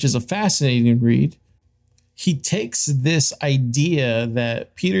 which is a fascinating read, he takes this idea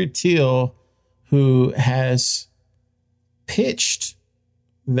that Peter Thiel, who has pitched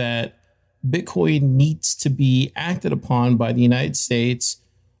that Bitcoin needs to be acted upon by the United States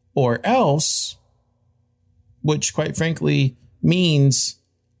or else, which quite frankly means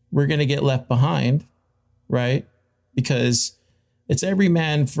we're going to get left behind, right? Because it's every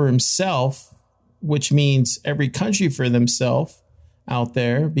man for himself, which means every country for themselves out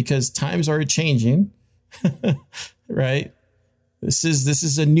there, because times are changing, right? This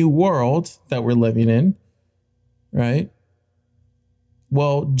is a new world that we're living in, right?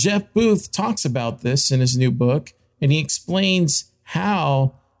 Well, Jeff Booth talks about this in his new book, and he explains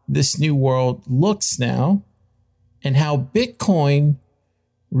how this new world looks now. and how Bitcoin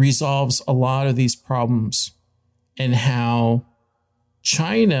resolves a lot of these problems, and how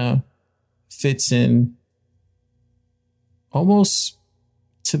China fits in almost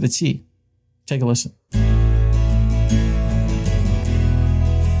to the T. Take a listen.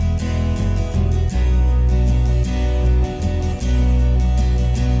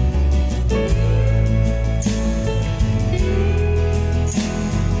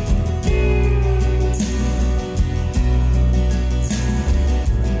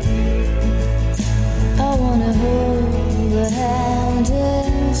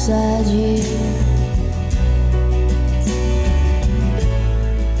 Inside you,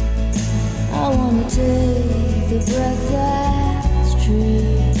 I wanna take the breath that's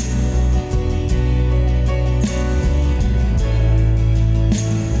true.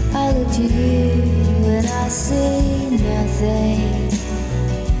 I look to you and I see nothing.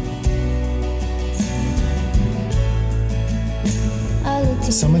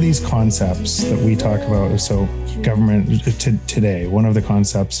 Some of these concepts that we talk about, so government today, one of the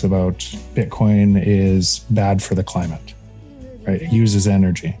concepts about Bitcoin is bad for the climate, right? It uses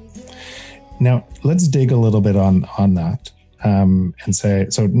energy. Now, let's dig a little bit on that and say,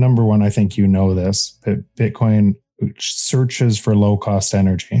 so number one, I think you know this, that Bitcoin searches for low cost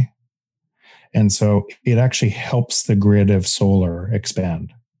energy. And so it actually helps the grid of solar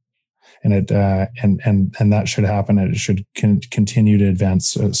expand. And it and that should happen. It should continue to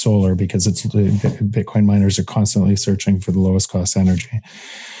advance solar, because Bitcoin miners are constantly searching for the lowest cost energy.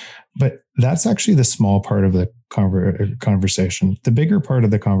 But that's actually the small part of the conversation. The bigger part of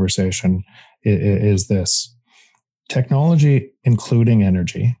the conversation is this: technology, including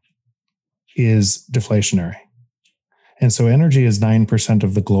energy, is deflationary, and so energy is 9%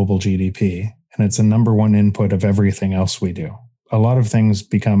 of the global GDP, and it's a number one input of everything else we do. A lot of things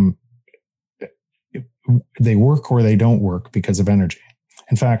they work or they don't work because of energy.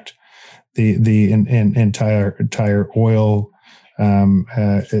 In fact, the entire oil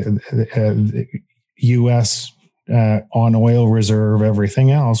U.S. On oil reserve,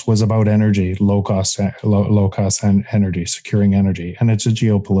 everything else was about energy, low cost energy, securing energy, and it's a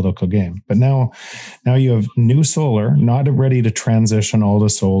geopolitical game. But now you have new solar, not ready to transition all to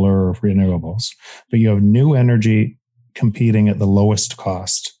solar or renewables, but you have new energy competing at the lowest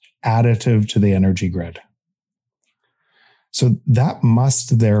cost, additive to the energy grid. So that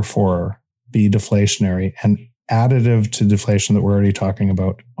must therefore be deflationary and additive to deflation that we're already talking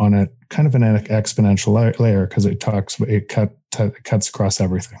about on a kind of an exponential layer, because it cuts across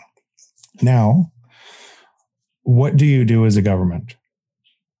everything. Now, what do you do as a government?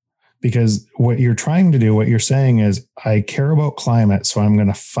 Because what you're trying to do, what you're saying is, I care about climate, so I'm going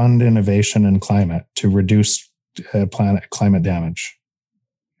to fund innovation in climate to reduce climate damage.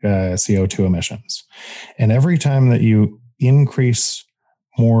 CO2 emissions. And every time that you increase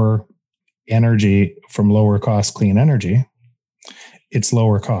more energy from lower cost clean energy, it's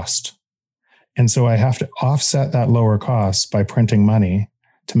lower cost. And so I have to offset that lower cost by printing money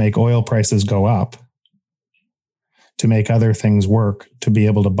to make oil prices go up, to make other things work, to be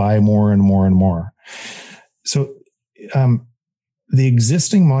able to buy more and more and more. So the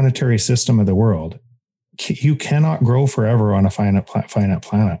existing monetary system of the world, you cannot grow forever on a finite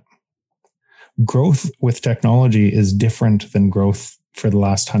planet. Growth with technology is different than growth for the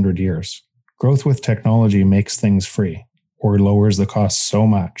last 100 years. Growth with technology makes things free or lowers the cost so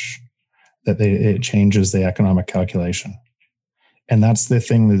much that it changes the economic calculation. And that's the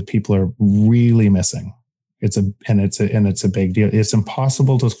thing that people are really missing. It's a big deal. It's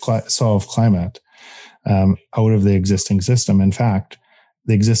impossible to solve climate out of the existing system. In fact,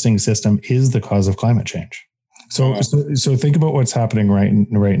 the existing system is the cause of climate change. So think about what's happening right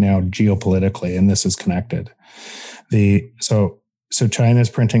now geopolitically, and this is connected. So China is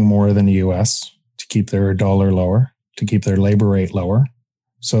printing more than the U.S. to keep their dollar lower, to keep their labor rate lower,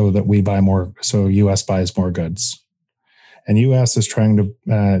 so that we buy more. So U.S. buys more goods, and U.S. is trying to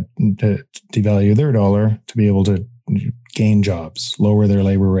devalue their dollar to be able to gain jobs, lower their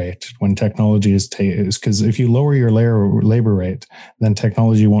labor rate. When technology is because if you lower your labor rate, then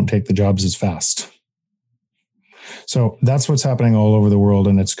technology won't take the jobs as fast. So that's what's happening all over the world,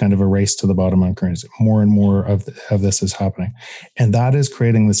 and it's kind of a race to the bottom on currency. More and more of this is happening, and that is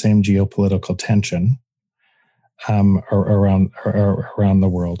creating the same geopolitical tension around the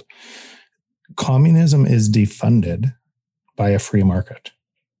world. Communism is defunded by a free market.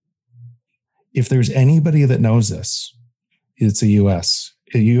 If there's anybody that knows this, it's the U.S.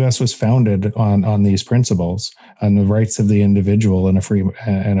 the U.S. was founded on these principles, on the rights of the individual in a free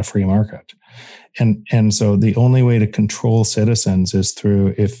market. And so the only way to control citizens is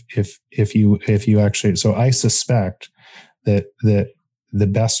through if you actually. So I suspect that the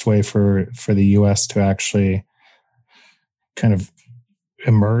best way for the U.S. to actually kind of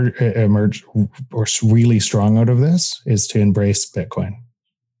emerge or really strong out of this is to embrace Bitcoin,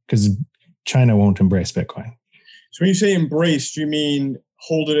 because China won't embrace Bitcoin. So when you say embrace, do you mean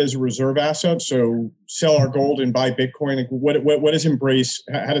hold it as a reserve asset? So sell our gold and buy Bitcoin? Like what is embrace?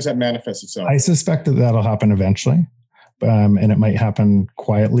 How does that manifest itself? I suspect that that'll happen eventually. And it might happen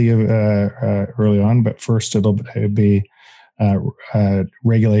quietly early on, but first it'll be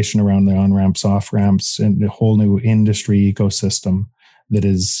regulation around the on-ramps, off-ramps, and the whole new industry ecosystem that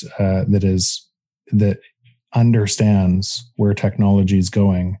understands where technology is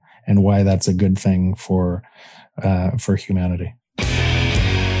going and why that's a good thing for humanity. There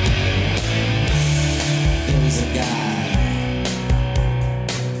was a guy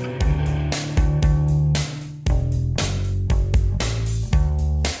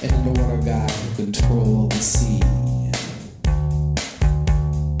an underwater guy who controlled the sea.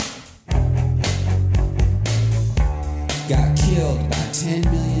 Got killed by 10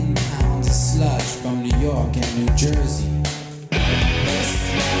 million pounds of sludge from New York and New Jersey.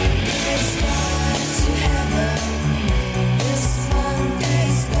 This one is gone to heaven. This one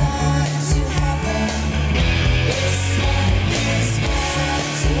is gone to heaven. This one is gone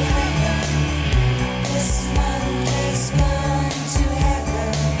to heaven. This one is gone to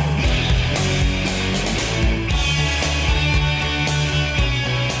heaven.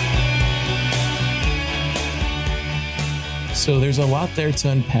 So there's a lot there to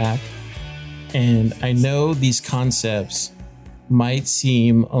unpack, and I know these concepts might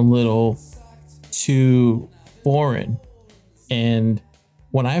seem a little too foreign. And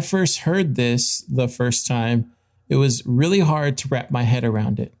when I first heard this the first time, it was really hard to wrap my head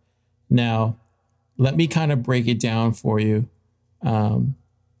around it. Now, let me kind of break it down for you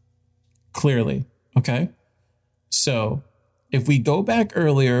clearly, okay? So if we go back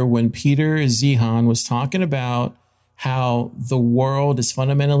earlier when Peter Zeihan was talking about how the world is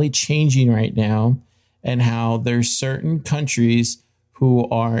fundamentally changing right now and how there's certain countries who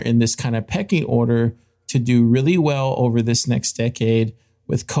are in this kind of pecking order to do really well over this next decade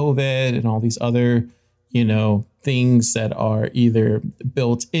with COVID and all these other, things that are either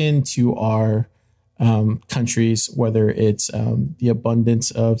built into our countries, whether it's the abundance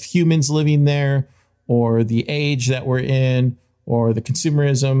of humans living there or the age that we're in or the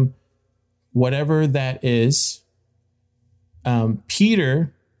consumerism, whatever that is.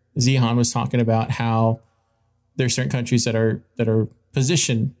 Peter Zeihan was talking about how there's certain countries that are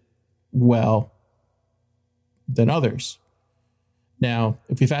positioned well than others. Now,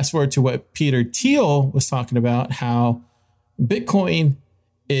 if we fast forward to what Peter Thiel was talking about, how Bitcoin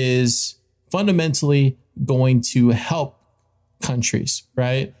is fundamentally going to help countries,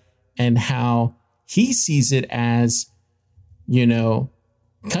 right? And how he sees it as,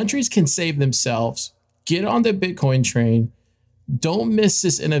 countries can save themselves, get on the Bitcoin train. Don't miss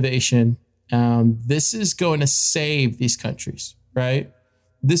this innovation. This is going to save these countries, right?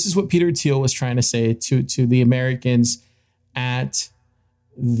 This is what Peter Thiel was trying to say to the Americans at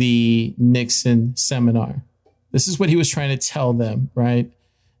the Nixon seminar. This is what he was trying to tell them, right?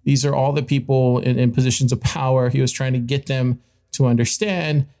 These are all the people in positions of power. He was trying to get them to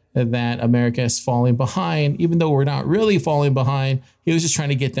understand that America is falling behind, even though we're not really falling behind. He was just trying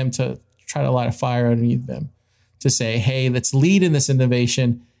to get them to try to light a fire underneath them, to say, hey, let's lead in this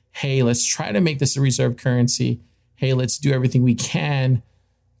innovation. Hey, let's try to make this a reserve currency. Hey, let's do everything we can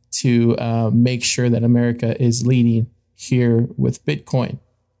to make sure that America is leading here with Bitcoin.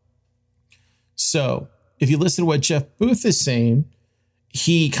 So if you listen to what Jeff Booth is saying,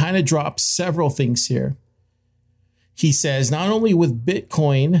 he kind of drops several things here. He says, not only with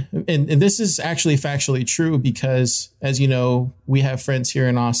Bitcoin, and this is actually factually true because, as you know, we have friends here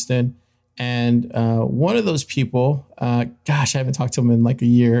in Austin. And one of those people, I haven't talked to him in like a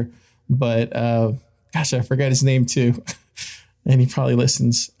year, but I forgot his name too. And he probably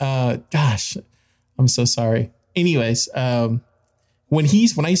listens. I'm so sorry. Anyways, when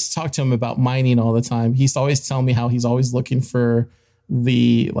I used to talk to him about mining all the time, he used to always tell me how he's always looking for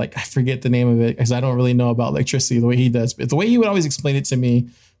I forget the name of it because I don't really know about electricity the way he does. But the way he would always explain it to me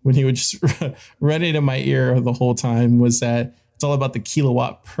when he would just run it in my ear the whole time was that it's all about the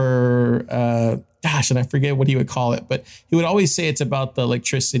kilowatt per, and I forget what he would call it, but he would always say it's about the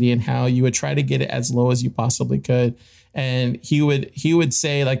electricity and how you would try to get it as low as you possibly could. And he would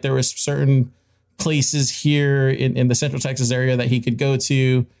say like there was certain places here in the Central Texas area that he could go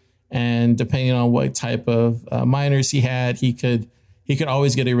to. And depending on what type of miners he had, he could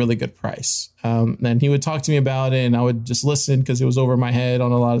always get a really good price. And he would talk to me about it, and I would just listen because it was over my head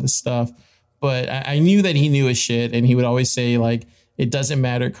on a lot of this stuff. But I knew that he knew his shit, and he would always say, like, it doesn't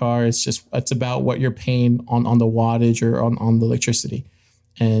matter, Carr. It's about what you're paying on the wattage or on the electricity.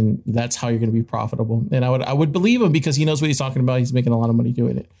 And that's how you're going to be profitable. And I would believe him because he knows what he's talking about. He's making a lot of money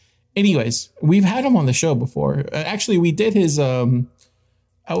doing it. Anyways, we've had him on the show before. Actually, we did his, I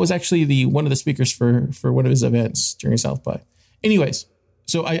was actually one of the speakers for one of his events during South by. Anyways,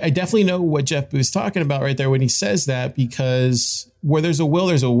 so I definitely know what Jeff Booth's talking about right there when he says that, because where there's a will,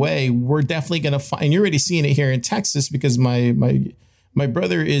 there's a way. We're definitely going to find, and you're already seeing it here in Texas because my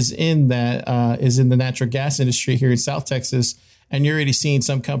brother is in the natural gas industry here in South Texas. And you're already seeing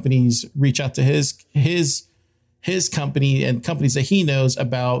some companies reach out to his company and companies that he knows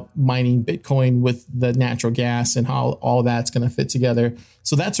about mining Bitcoin with the natural gas and how all that's going to fit together.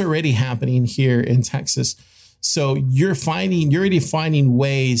 So that's already happening here in Texas. So you're already finding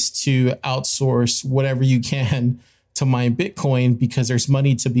ways to outsource whatever you can to mine Bitcoin because there's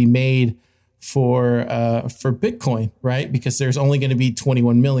money to be made for Bitcoin, right? Because there's only going to be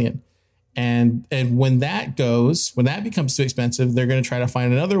 21 million. And when that becomes too expensive, they're going to try to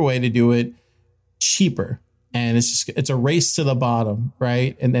find another way to do it cheaper. And it's a race to the bottom,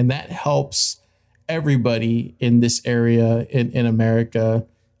 right? And then that helps everybody in this area in America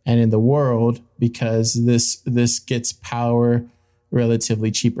and in the world, because this gets power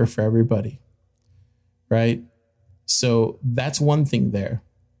relatively cheaper for everybody, right? So that's one thing there.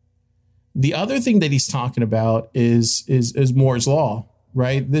 The other thing that he's talking about is Moore's law,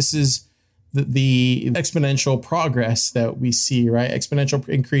 right? This is the exponential progress that we see, right? Exponential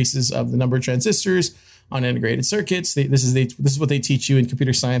increases of the number of transistors on integrated circuits. This is what they teach you in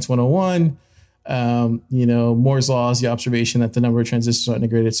Computer Science 101. Moore's law is the observation that the number of transistors on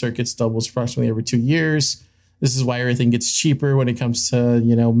integrated circuits doubles approximately every 2 years. This is why everything gets cheaper when it comes to,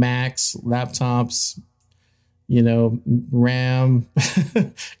 Macs, laptops, RAM,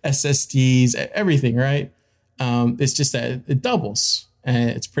 SSDs, everything, right? It's just that it doubles, and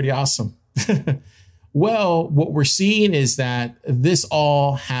it's pretty awesome. Well, what we're seeing is that this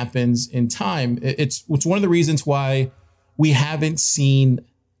all happens in time. It's one of the reasons why we haven't seen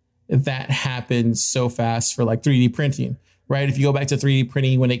that happen so fast for like 3D printing, right? If you go back to 3D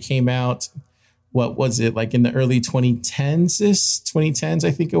printing when it came out, what was it, like in the early 2010s,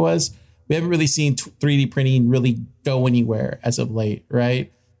 I think it was. We haven't really seen 3D printing really go anywhere as of late,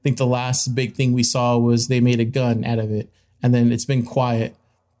 right? I think the last big thing we saw was they made a gun out of it, and then it's been quiet.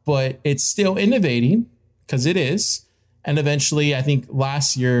 But it's still innovating, because it is. And eventually, I think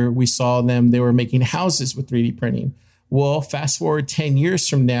last year we saw they were making houses with 3D printing. Well, fast forward 10 years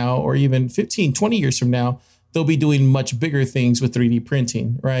from now, or even 15, 20 years from now, they'll be doing much bigger things with 3D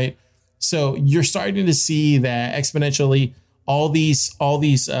printing, right? So you're starting to see that exponentially all these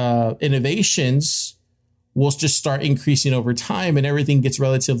innovations will just start increasing over time, and everything gets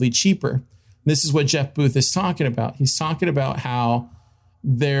relatively cheaper. This is what Jeff Booth is talking about. He's talking about how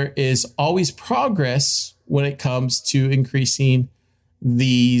there is always progress when it comes to increasing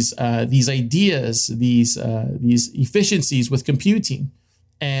these ideas, these efficiencies with computing.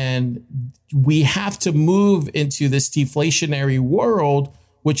 And we have to move into this deflationary world,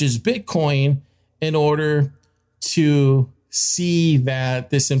 which is Bitcoin, in order to see that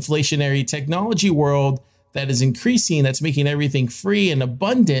this inflationary technology world that is increasing, that's making everything free and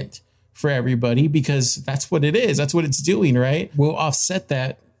abundant for everybody, because that's what it is. That's what it's doing, right? We'll offset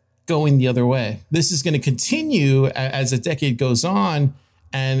that going the other way. This is going to continue as the decade goes on.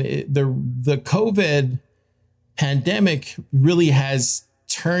 And the COVID pandemic really has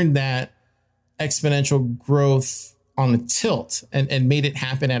turned that exponential growth on a tilt and made it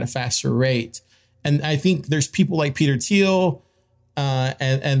happen at a faster rate. And I think there's people like Peter Thiel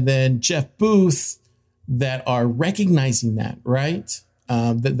and then Jeff Booth that are recognizing that, right?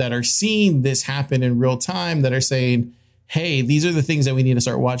 That are seeing this happen in real time, that are saying, hey, these are the things that we need to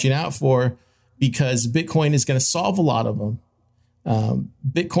start watching out for, because Bitcoin is going to solve a lot of them.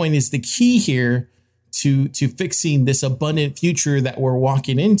 Bitcoin is the key here to fixing this abundant future that we're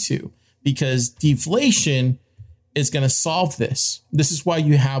walking into, because deflation is going to solve this. This is why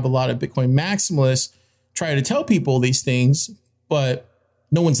you have a lot of Bitcoin maximalists try to tell people these things, but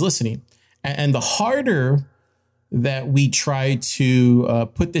no one's listening. And the harder that we try to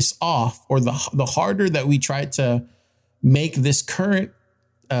put this off, or the harder that we try to make this current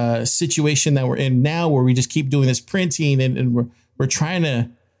situation that we're in now, where we just keep doing this printing and we're trying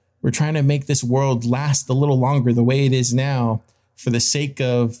to make this world last a little longer the way it is now for the sake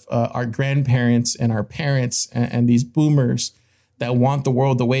of our grandparents and our parents and these boomers that want the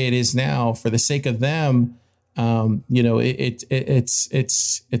world the way it is now, for the sake of them, it's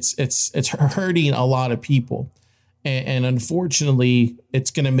hurting a lot of people. And unfortunately,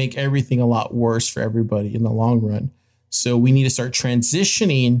 it's going to make everything a lot worse for everybody in the long run. So we need to start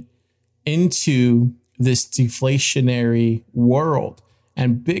transitioning into this deflationary world.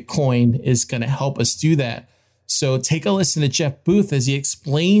 And Bitcoin is going to help us do that. So take a listen to Jeff Booth as he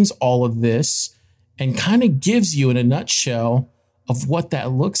explains all of this and kind of gives you in a nutshell of what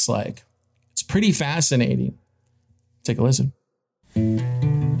that looks like. It's pretty fascinating. Take a listen.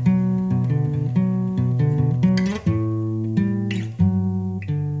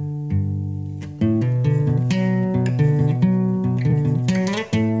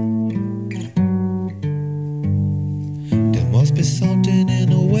 Something in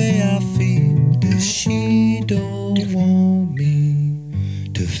the way I feel that she don't want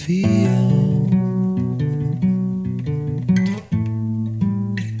me to feel.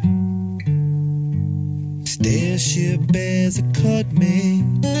 Starship bears a cut me,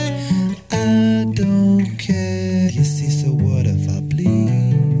 I don't care. You see, so what if I bleed?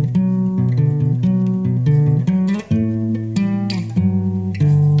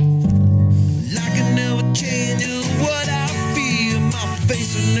 I can never change what I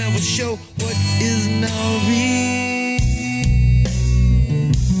face will never show what is now real.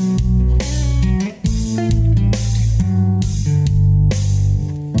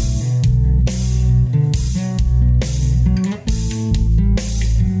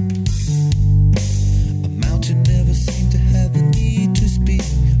 A mountain never seemed to have the need to speak.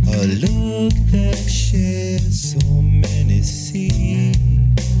 A look that shares so many seas.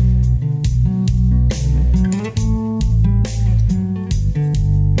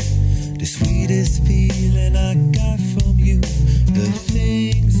 The sweetest feeling I got from you, the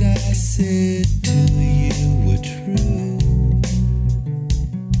things I said to you were true.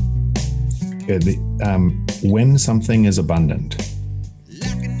 When something is abundant,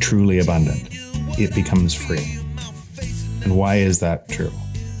 truly abundant, it becomes free. And why is that true?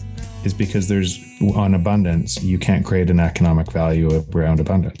 Is because on abundance, you can't create an economic value around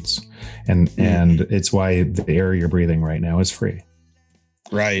abundance. And it's why the air you're breathing right now is free.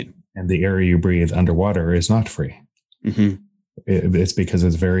 Right. And the air you breathe underwater is not free. Mm-hmm. It's because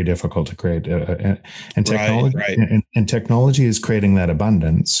it's very difficult to create. And technology, right. And technology is creating that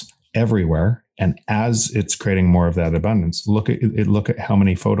abundance everywhere. And as it's creating more of that abundance, look at how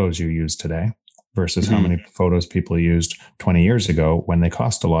many photos you use today versus how many photos people used 20 years ago when they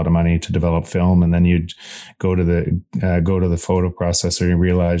cost a lot of money to develop film. And then you'd go to the photo processor and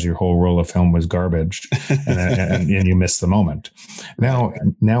realize your whole roll of film was garbage and you miss the moment. Now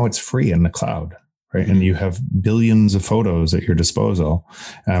it's free in the cloud, right? And you have billions of photos at your disposal,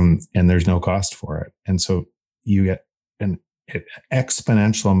 and there's no cost for it. And so you get an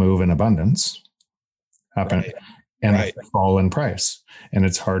exponential move in abundance happen. Right. And a fall in price. And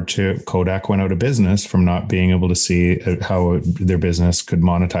it's hard to, Kodak went out of business from not being able to see how their business could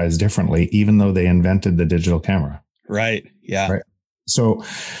monetize differently, even though they invented the digital camera. Right. Yeah. Right. So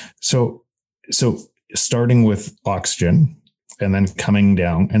starting with oxygen and then coming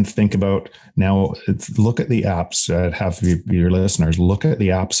down and think about now, look at the apps that have your listeners, look at the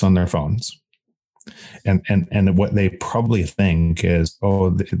apps on their phones. And what they probably think is,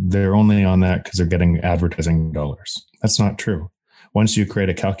 oh, they're only on that because they're getting advertising dollars. That's not true. Once you create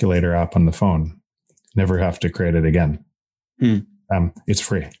a calculator app on the phone, never have to create it again. It's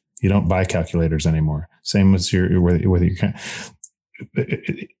free. You don't buy calculators anymore. Same as whether you can.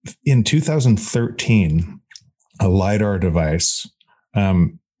 In 2013, a LiDAR device.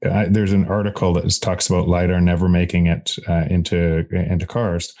 There's an article that talks about LiDAR never making it into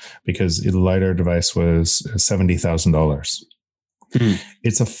cars because the LiDAR device was $70,000.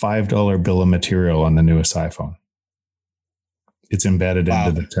 It's a $5 bill of material on the newest iPhone. It's embedded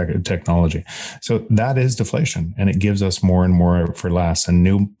into the technology. So that is deflation, and it gives us more and more for less. And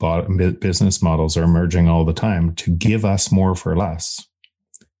new business models are emerging all the time to give us more for less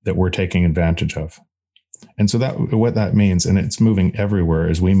that we're taking advantage of. And so what that means, and it's moving everywhere,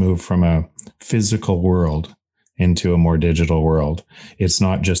 is we move from a physical world into a more digital world. It's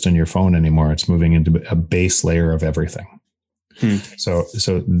not just in your phone anymore. It's moving into a base layer of everything. So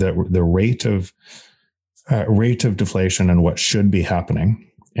the rate of deflation and what should be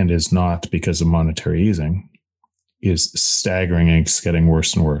happening and is not because of monetary easing is staggering, and it's getting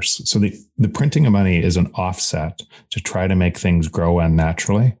worse and worse. So the printing of money is an offset to try to make things grow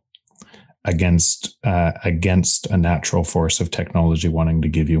unnaturally against a natural force of technology wanting to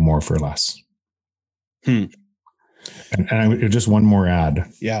give you more for less. And just one more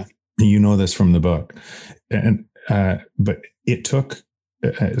ad. Yeah. You know this from the book. But it took,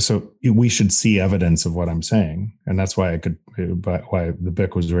 so we should see evidence of what I'm saying. And that's why why the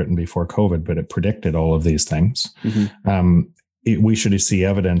book was written before COVID, but it predicted all of these things. We should see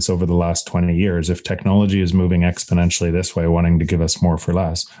evidence over the last 20 years. If technology is moving exponentially this way, wanting to give us more for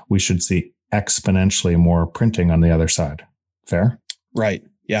less, we should see exponentially more printing on the other side. Fair? Right.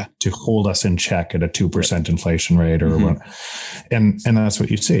 Yeah. To hold us in check at a 2% inflation rate or what. And that's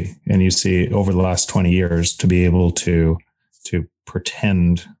what you see. And you see over the last 20 years to be able to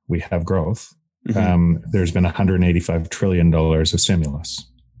pretend we have growth. There's been $185 trillion of stimulus.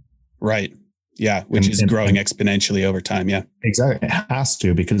 Right. Yeah. Which is growing exponentially over time. Yeah. Exactly. It has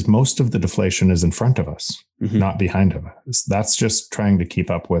to, because most of the deflation is in front of us, not behind us. That's just trying to keep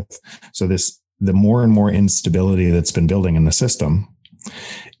up with. So the more and more instability that's been building in the system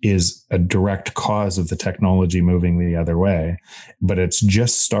is a direct cause of the technology moving the other way, but it's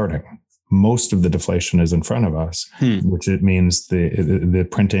just starting. Most of the deflation is in front of us, which it means the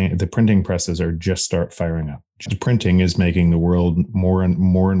printing presses are just start firing up. The printing is making the world more and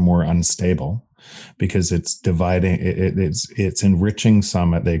more unstable because it's dividing. It's enriching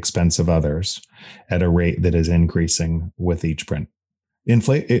some at the expense of others at a rate that is increasing with each print.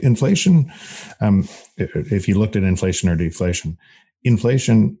 Inflation. If you looked at inflation or deflation.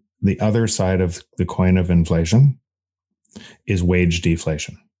 Inflation, the other side of the coin of inflation, is wage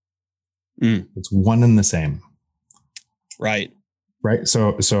deflation. It's one and the same. Right. Right.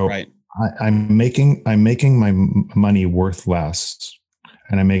 So right. I'm making my money worth less,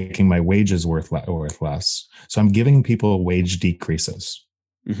 and I'm making my wages worth less. So I'm giving people wage decreases.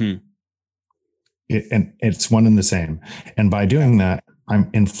 And it's one and the same. And by doing that, I'm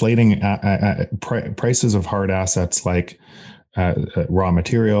inflating prices of hard assets like raw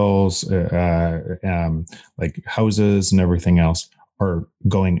materials, like houses and everything else are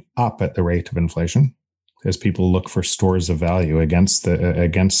going up at the rate of inflation as people look for stores of value against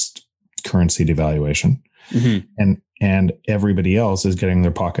currency devaluation, and everybody else is getting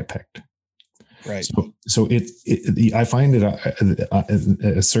their pocket picked. Right. So I find it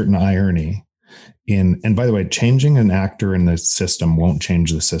a certain irony and by the way, changing an actor in the system won't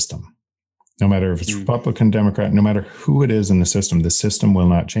change the system. No matter if it's Republican, Democrat, no matter who it is in the system will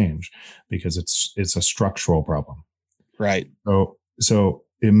not change because it's a structural problem. Right. So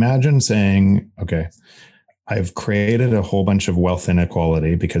imagine saying, okay, I've created a whole bunch of wealth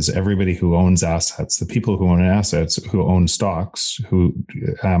inequality because everybody who owns assets, the people who own assets, who own stocks, who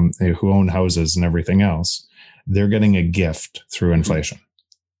own houses and everything else, they're getting a gift through inflation.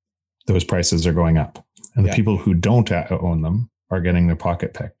 Those prices are going up. And the people who don't own them are getting their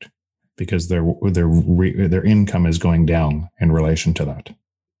pocket picked because their income is going down in relation to that.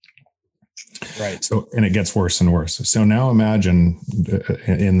 Right. So, and it gets worse and worse. So now imagine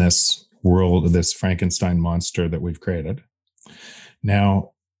in this world, this Frankenstein monster that we've created.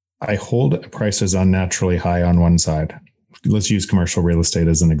 Now I hold prices unnaturally high on one side. Let's use commercial real estate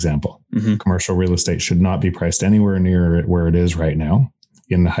as an example. Commercial real estate should not be priced anywhere near where it is right now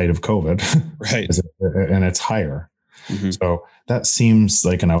in the height of COVID. Right. And it's higher. So that seems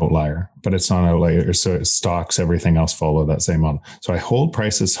like an outlier, but it's not an outlier. So stocks, everything else follow that same model. So I hold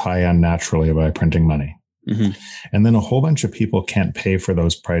prices high unnaturally by printing money. And then a whole bunch of people can't pay for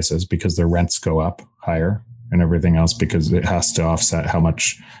those prices because their rents go up higher and everything else because it has to offset how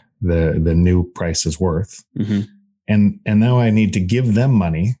much the new price is worth. And now I need to give them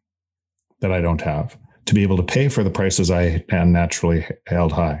money that I don't have to be able to pay for the prices I unnaturally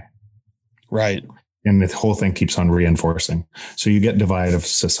held high. Right. And the whole thing keeps on reinforcing. So you get divide of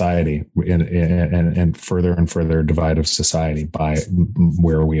society and further divide of society by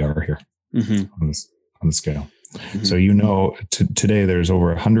where we are here on the scale. So, today there's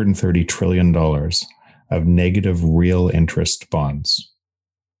over $130 trillion of negative real interest bonds.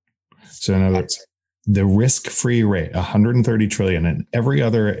 So in other words, the risk-free rate, 130 trillion, and every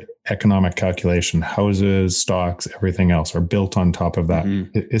other economic calculation, houses, stocks, everything else are built on top of that,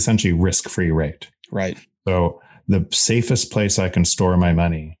 essentially risk-free rate. Right. So the safest place I can store my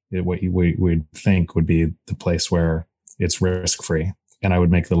money, what you would think would be the place where it's risk-free and I would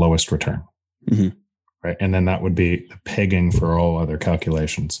make the lowest return. Right. And then that would be the pegging for all other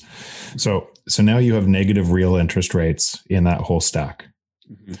calculations. So now you have negative real interest rates in that whole stack.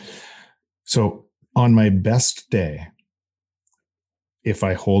 So on my best day, if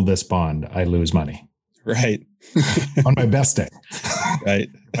I hold this bond, I lose money. Right. On my best day. Right.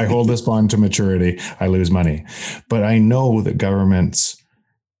 I hold this bond to maturity, I lose money. But I know that governments,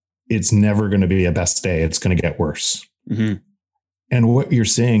 it's never going to be a best day. It's going to get worse. And what you're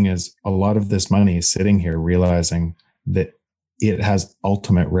seeing is a lot of this money is sitting here realizing that it has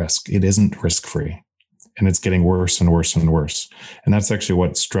ultimate risk. It isn't risk-free, and it's getting worse and worse and worse. And that's actually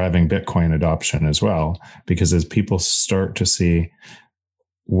what's driving Bitcoin adoption as well, because as people start to see,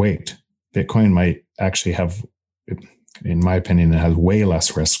 wait, Bitcoin might actually have, in my opinion, it has way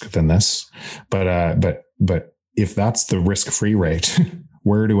less risk than this. But if that's the risk-free rate,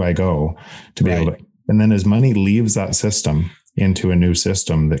 where do I go to be able to? And then as money leaves that system into a new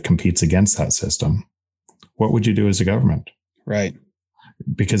system that competes against that system, what would you do as a government? Right.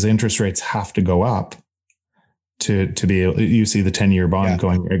 Because interest rates have to go up to be able, you see the 10-year bond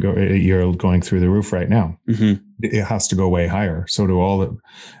you're going through the roof right now. Mm-hmm. It has to go way higher. So do all the,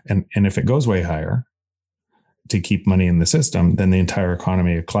 and if it goes way higher to keep money in the system, then the entire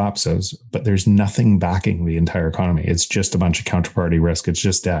economy collapses, but there's nothing backing the entire economy. It's just a bunch of counterparty risk. It's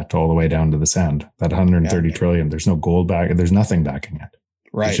just debt all the way down to the sand, that 130 trillion. There's no gold back. There's nothing backing it.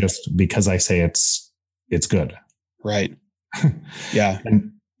 Right. It's just because I say it's good. Right. Yeah.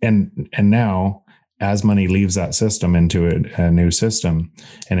 And now as money leaves that system into a new system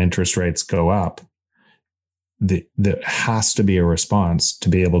and interest rates go up, there has to be a response to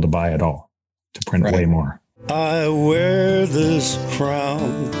be able to buy it all, to print way more. I wear this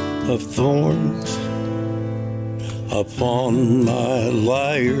crown of thorns upon my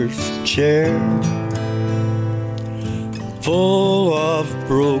liar's chair, full of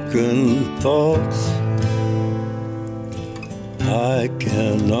broken thoughts I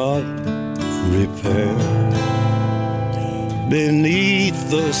cannot repair. Beneath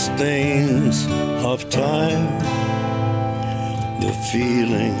the stains of time, the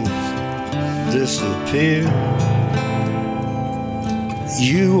feelings disappear.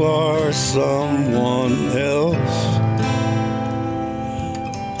 You are someone else.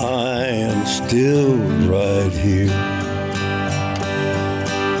 I am still right here.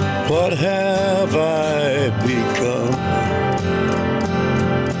 What have I become?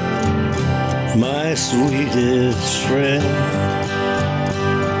 My sweetest friend.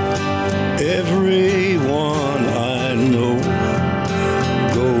 Everyone I know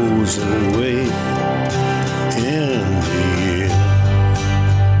goes away in the end,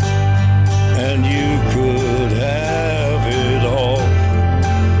 and you could have it all.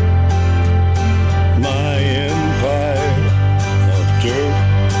 My empire of dirt,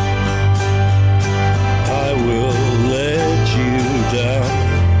 I will let you down.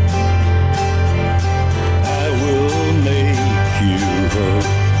 I will make you hurt.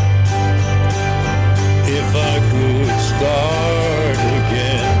 If I could start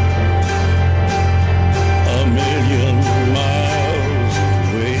again, a million miles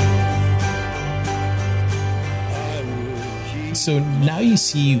away. So now you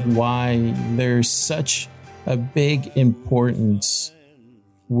see why there's such a big importance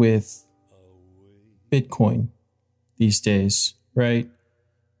with Bitcoin these days, right?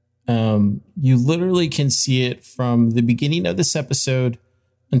 You literally can see it from the beginning of this episode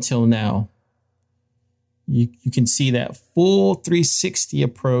until now. You can see that full 360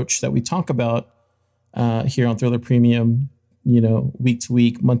 approach that we talk about here on Thriller Premium, week to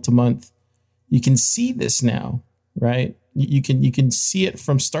week, month to month. You can see this now, right? You can see it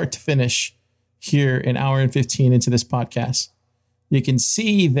from start to finish here an hour and 15 into this podcast. You can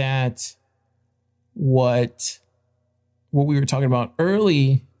see that what we were talking about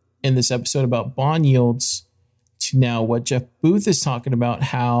early in this episode about bond yields to now what Jeff Booth is talking about,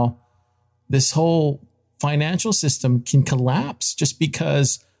 how this whole financial system can collapse just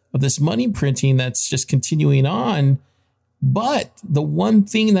because of this money printing that's just continuing on. But the one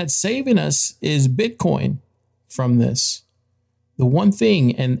thing that's saving us is Bitcoin from this. The one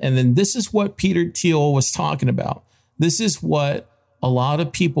thing, and then this is what Peter Thiel was talking about. This is what a lot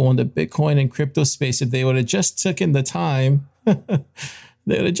of people in the Bitcoin and crypto space, if they would have just taken the time, they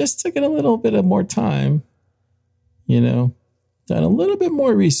would have just taken a little bit of more time, done a little bit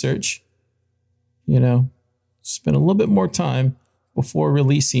more research, spent a little bit more time before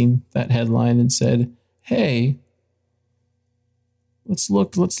releasing that headline and said, hey, let's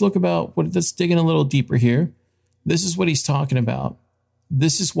dig in a little deeper here. This is what he's talking about.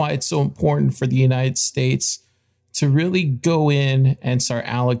 This is why it's so important for the United States to really go in and start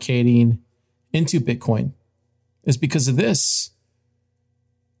allocating into Bitcoin. It's because of this.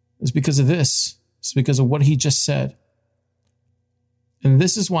 It's because of this. It's because of what he just said. And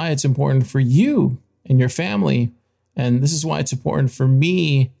this is why it's important for you and your family. And this is why it's important for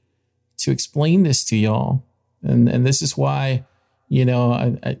me to explain this to y'all. And this is why,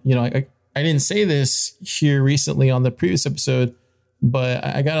 I didn't say this here recently on the previous episode, but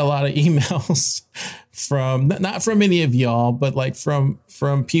I got a lot of emails from not from any of y'all, but like from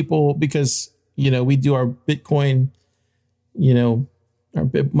people because, we do our Bitcoin, our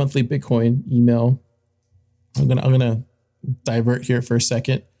monthly Bitcoin email. I'm gonna divert here for a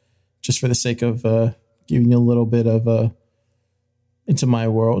second, just for the sake of giving you a little bit of into my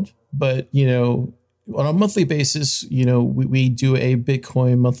world. But on a monthly basis, we do a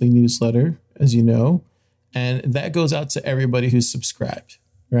Bitcoin monthly newsletter, as you know, and that goes out to everybody who's subscribed,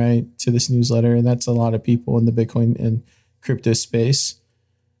 right, to this newsletter, and that's a lot of people in the Bitcoin and crypto space.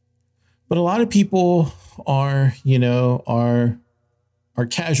 But a lot of people are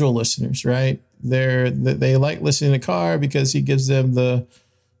casual listeners, right? They like listening to Carr because he gives them the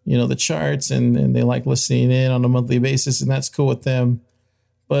charts and they like listening in on a monthly basis, and that's cool with them.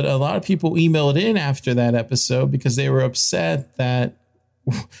 But a lot of people emailed in after that episode because they were upset that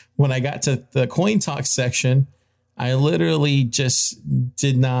when I got to the Coin Talk section, I literally just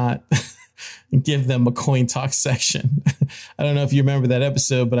did not give them a Coin Talk section. I don't know if you remember that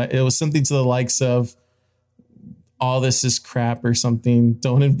episode, but it was something to the likes of, all this is crap or something.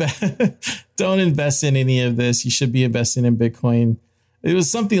 Don't invest in any of this. You should be investing in Bitcoin. It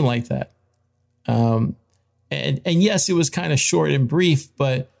was something like that. And yes, it was kind of short and brief,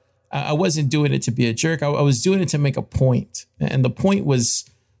 but I wasn't doing it to be a jerk. I was doing it to make a point. And the point was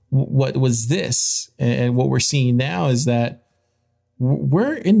what was this. And what we're seeing now is that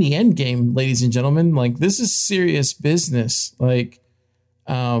we're in the end game, ladies and gentlemen. Like, this is serious business. Like,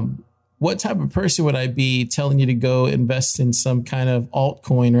 what type of person would I be telling you to go invest in some kind of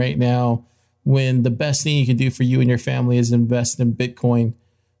altcoin right now when the best thing you can do for you and your family is invest in Bitcoin,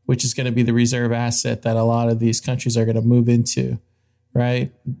 which is going to be the reserve asset that a lot of these countries are going to move into,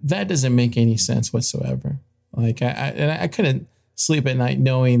 right? That doesn't make any sense whatsoever. Like, I couldn't sleep at night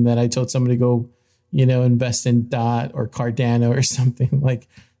knowing that I told somebody to go, invest in DOT or Cardano or something. Like,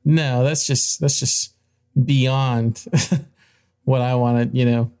 no, that's just beyond what I want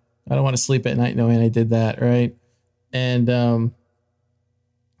to, I don't want to sleep at night knowing I did that, right? And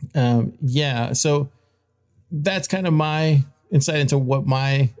yeah, so that's kind of my insight into what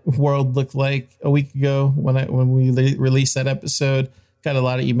my world looked like a week ago when we released that episode. Got a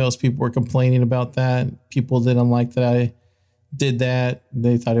lot of emails. People were complaining about that. People didn't like that I did that.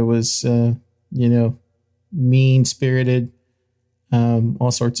 They thought it was, mean spirited,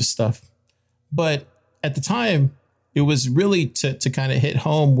 all sorts of stuff. But at the time, it was really to kind of hit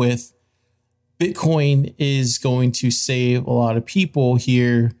home with Bitcoin is going to save a lot of people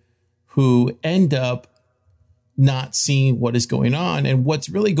here who end up not seeing what is going on. And what's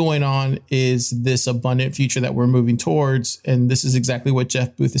really going on is this abundant future that we're moving towards. And this is exactly what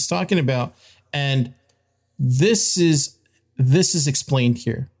Jeff Booth is talking about. And this is explained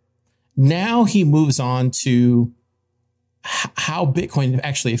here. Now he moves on to how Bitcoin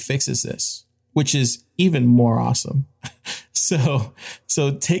actually fixes this, which is even more awesome. So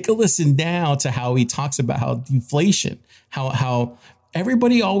take a listen now to how he talks about how deflation, how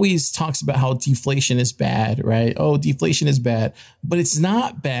everybody always talks about how deflation is bad, right? Oh, deflation is bad, but it's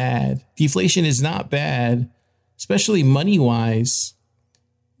not bad. Deflation is not bad, especially money wise,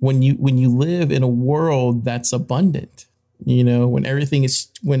 when you live in a world that's abundant, when everything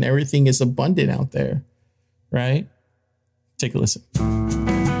is abundant out there, right? Take a listen.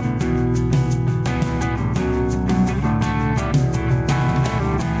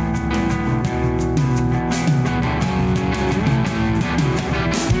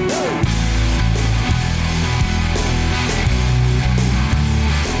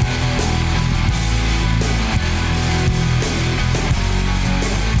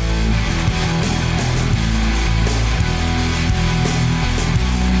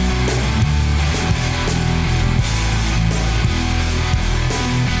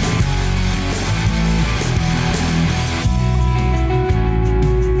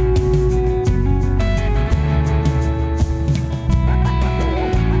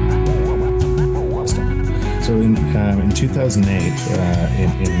 In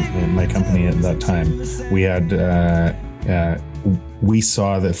 2008, in my company at that time, we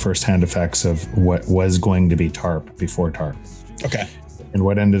saw the firsthand effects of what was going to be TARP before TARP. Okay. And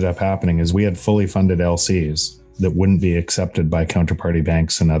what ended up happening is we had fully funded LCs that wouldn't be accepted by counterparty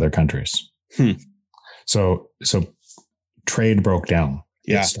banks in other countries. So trade broke down.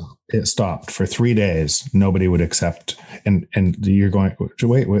 Yeah. It stopped for 3 days. Nobody would accept, and you're going,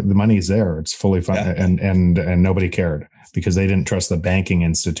 wait, the money's there. It's fully funded, and nobody cared because they didn't trust the banking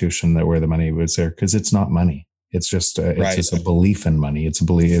institution where the money was there, because it's not money. It's just just a belief in money. It's a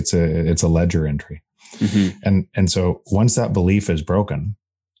belief. It's a ledger entry, and so once that belief is broken,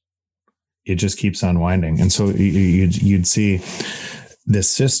 it just keeps unwinding. And so you'd see this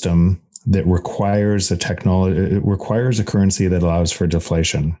system that requires it requires a currency that allows for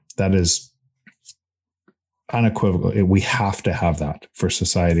deflation. That is unequivocal. We have to have that for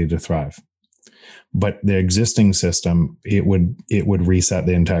society to thrive. But the existing system, it would reset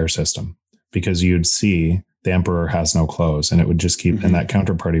the entire system, because you'd see the emperor has no clothes, and it would just keep, and that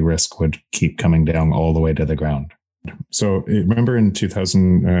counterparty risk would keep coming down all the way to the ground. So remember in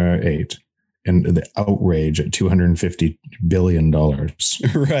 2008, and the outrage at $250 billion.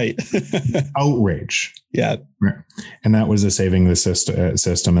 Right. Outrage. Yeah. Right. And that was a saving the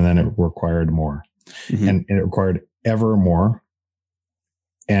system. And then it required more. And it required ever more.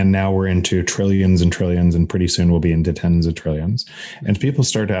 And now we're into trillions and trillions, and pretty soon we'll be into tens of trillions. And people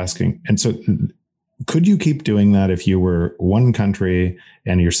start asking, and so could you keep doing that if you were one country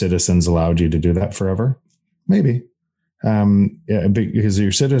and your citizens allowed you to do that forever? Maybe. Because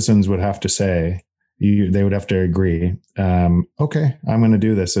your citizens would have to say, they would have to agree, okay, I'm going to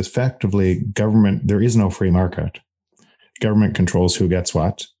do this. Effectively, government, there is no free market. Government controls who gets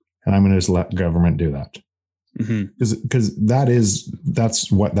what, and I'm going to just let government do that. Because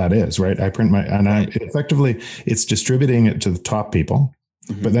that's what that is, right? I print effectively, it's distributing it to the top people.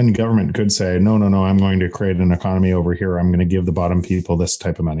 But then government could say, no, I'm going to create an economy over here. I'm going to give the bottom people this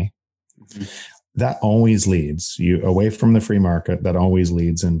type of money. That always leads you away from the free market. That always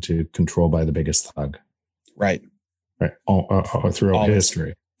leads into control by the biggest thug. Right. Throughout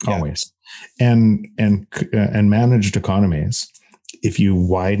history. Yeah. Always. And managed economies, if you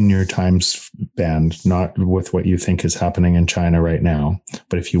widen your time band, not with what you think is happening in China right now,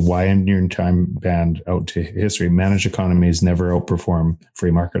 but if you widen your time band out to history, managed economies never outperform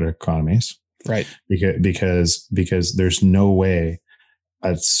free market economies. Right. Because there's no way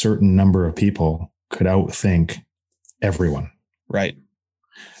a certain number of people could outthink everyone. Right.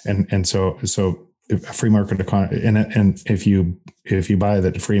 And so a free market economy, and if you buy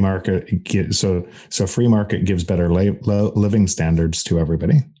that free market, so free market gives better living standards to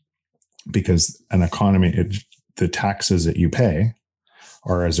everybody, because an economy, the taxes that you pay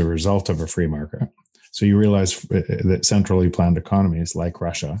are as a result of a free market. So you realize that centrally planned economies like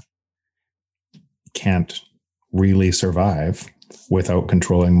Russia can't really survive without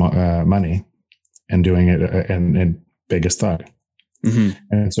controlling money and doing it and biggest thug.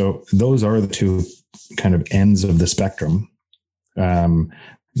 And so those are the two kind of ends of the spectrum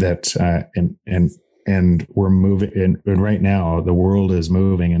that and we're moving in. And right now the world is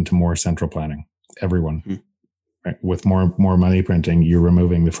moving into more central planning. Everyone, right? With more money printing, you're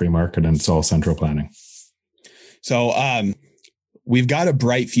removing the free market, and it's all central planning. So we've got a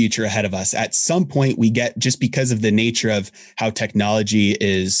bright future ahead of us. At some point, we get, just because of the nature of how technology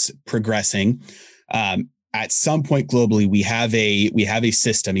is progressing, at some point globally, we have a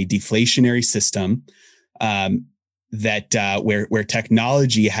system, a deflationary system, that where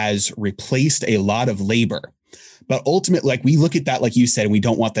technology has replaced a lot of labor. But ultimately, like, we look at that, like you said, and we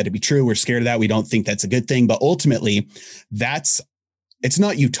don't want that to be true. We're scared of that. We don't think that's a good thing. But ultimately, it's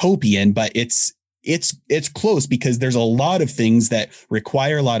not utopian, but it's close, because there's a lot of things that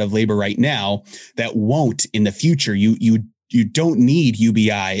require a lot of labor right now that won't in the future. You don't need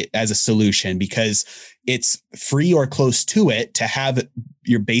UBI as a solution, because it's free or close to it to have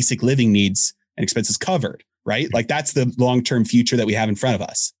your basic living needs and expenses covered, right? Like, that's the long-term future that we have in front of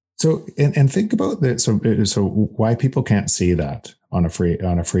us. So, and think about that. So why people can't see that on a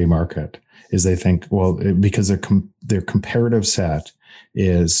free market is they think, well, because their comparative set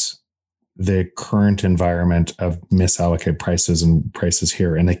is the current environment of misallocated prices and prices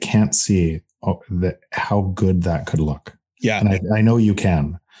here, and they can't see how good that could look. Yeah. And I know you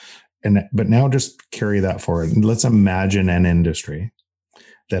can. But now just carry that forward. And let's imagine an industry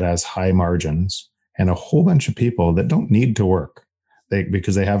that has high margins and a whole bunch of people that don't need to work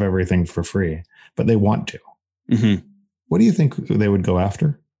because they have everything for free, but they want to. What do you think they would go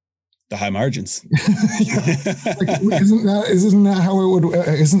after? The high margins. Isn't that how it would?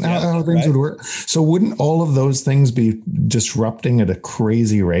 Isn't that how things would work? So wouldn't all of those things be disrupting at a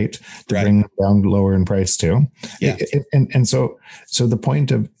crazy rate to bring them down lower in price too? Yeah. And so the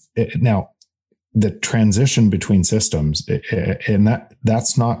point of now, the transition between systems, and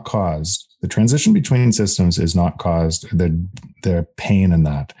that's not caused. The transition between systems is not caused. The pain in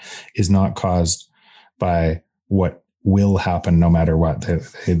that is not caused by what will happen no matter what,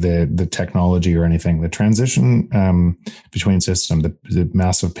 the technology or anything. The transition between systems, the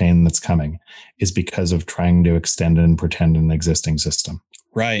massive pain that's coming, is because of trying to extend and pretend an existing system.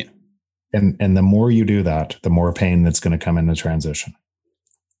 Right. And the more you do that, the more pain that's going to come in the transition.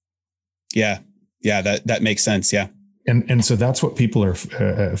 Yeah. Yeah. That makes sense. Yeah. And so that's what people are,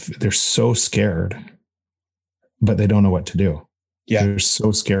 they're so scared, but they don't know what to do. Yeah. They're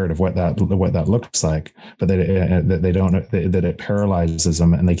so scared of what that looks like, but that it paralyzes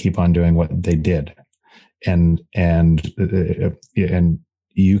them, and they keep on doing what they did. And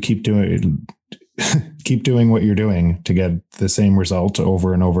you keep doing what you're doing to get the same result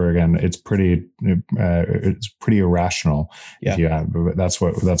over and over again. It's pretty irrational. Yeah. But that's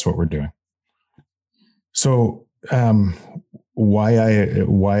what we're doing. So, why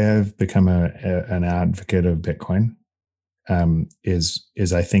I've become an advocate of Bitcoin,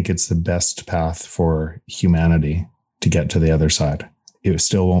 is I think it's the best path for humanity to get to the other side. It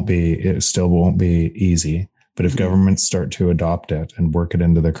still won't be easy, but if governments start to adopt it and work it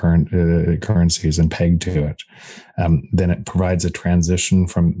into the current currencies and peg to it, then it provides a transition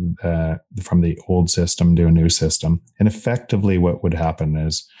from the old system to a new system. And effectively, what would happen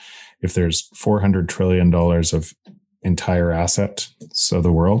is, if there's $400 trillion of entire assets of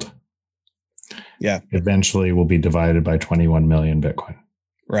the world, eventually will be divided by 21 million Bitcoin.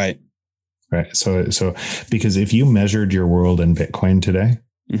 Right. So because if you measured your world in Bitcoin today,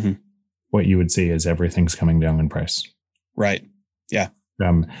 what you would see is everything's coming down in price. Right. Yeah.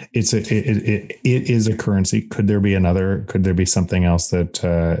 It is a currency. Could there be something else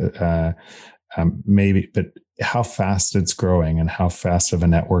that maybe, but how fast it's growing and how fast of a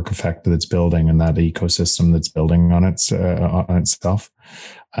network effect that it's building and that ecosystem that's building on itself,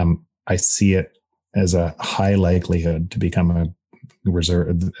 I see it as a high likelihood to become a the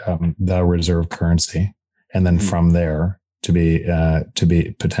reserve currency, and then from there to be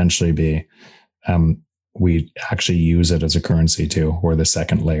potentially be we actually use it as a currency too, or the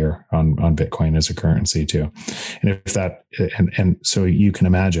second layer on Bitcoin as a currency too. And if that and so you can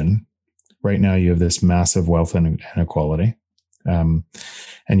imagine, right now you have this massive wealth inequality, and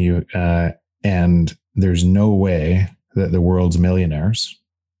there's no way that the world's millionaires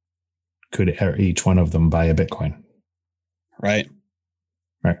could each one of them buy a Bitcoin. Right.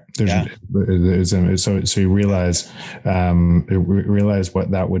 Right. So you realize what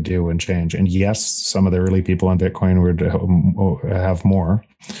that would do and change. And yes, some of the early people on Bitcoin would have more,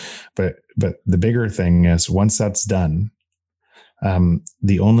 but the bigger thing is, once that's done,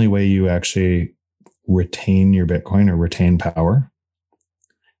 the only way you actually retain your Bitcoin or retain power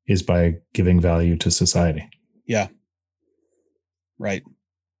is by giving value to society. Yeah. Right.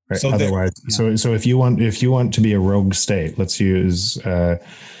 Right. So otherwise, so if you want to be a rogue state, let's use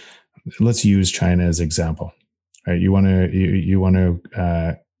China as example. Right? You want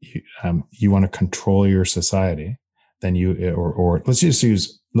to control your society, then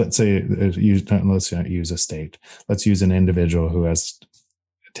let's not use a state. Let's use an individual who has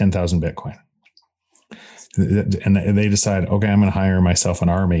 10,000 Bitcoin, and they decide, okay, I'm going to hire myself an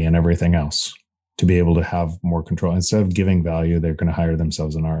army and everything else to be able to have more control. Instead of giving value, they're going to hire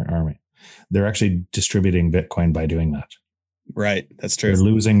themselves an army. They're actually distributing Bitcoin by doing that. Right. That's true. They're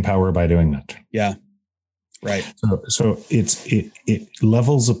losing power by doing that. Yeah. Right. So it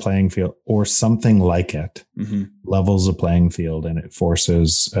levels a playing field, or something like it levels a playing field, and it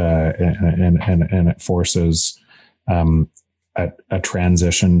forces a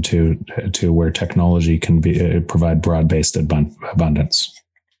transition to where technology can provide broad-based abundance.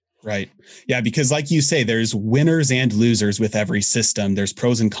 Right. Yeah. Because like you say, there's winners and losers with every system. There's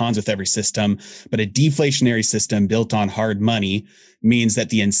pros and cons with every system, but a deflationary system built on hard money means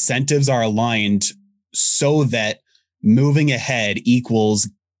that the incentives are aligned so that moving ahead equals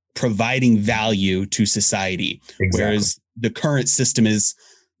providing value to society. Exactly. Whereas the current system is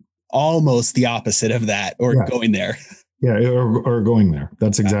almost the opposite of that, or going there. Yeah. Or going there.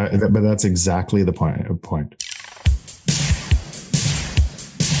 That's exactly the point.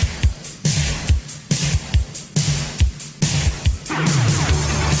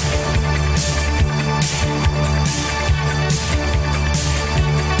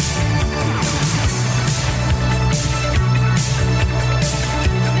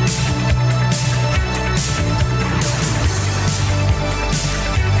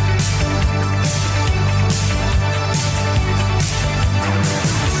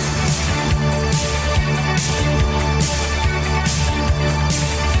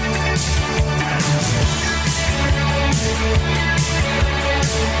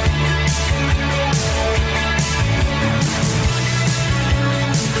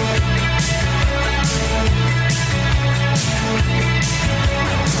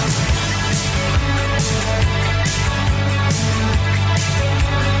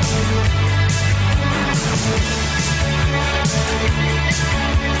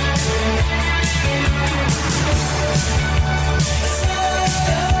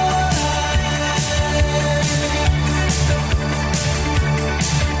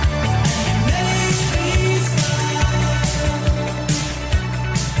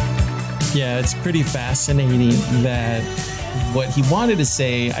 Yeah, it's pretty fascinating that what he wanted to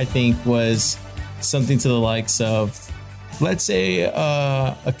say, I think, was something to the likes of, let's say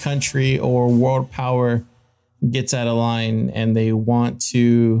a country or world power gets out of line and they want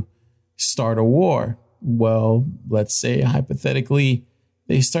to start a war. Well, let's say hypothetically,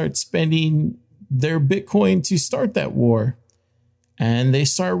 they start spending their Bitcoin to start that war, and they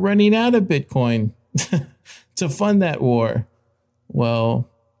start running out of Bitcoin to fund that war. Well,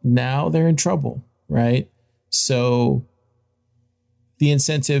 now they're in trouble, right? So the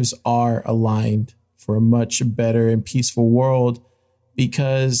incentives are aligned for a much better and peaceful world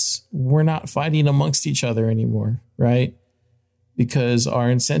because we're not fighting amongst each other anymore, right? Because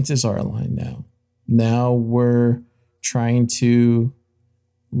our incentives are aligned now. Now we're trying to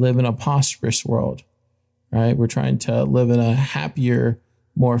live in a prosperous world, right? We're trying to live in a happier,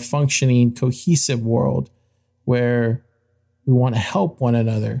 more functioning, cohesive world where we want to help one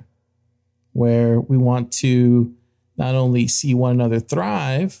another, where we want to not only see one another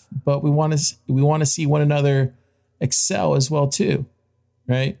thrive, but we want to see one another excel as well too,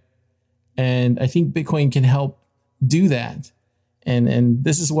 right? And I think Bitcoin can help do that. And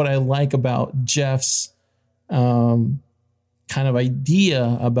this is what I like about Jeff's kind of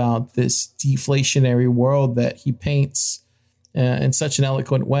idea about this deflationary world that he paints in such an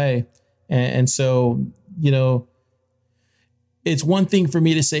eloquent way. And so, you know, it's one thing for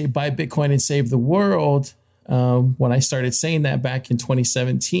me to say buy Bitcoin and save the world. When I started saying that back in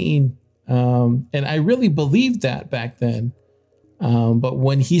 2017, and I really believed that back then. But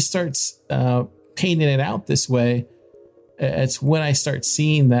when he starts painting it out this way, it's when I start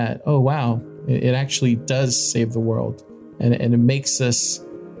seeing that, oh, wow, it actually does save the world. And it makes us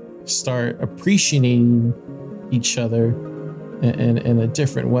start appreciating each other in a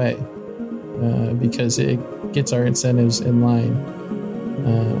different way because it gets our incentives in line.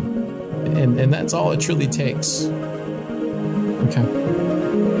 And that's all it truly takes. Okay.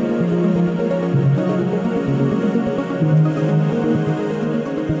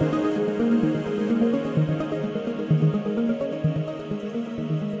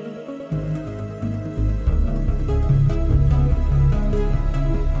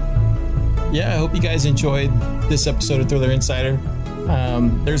 Yeah, I hope you guys enjoyed this episode of Thriller Insider.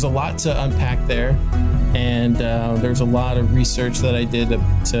 There's a lot to unpack there, and there's a lot of research that I did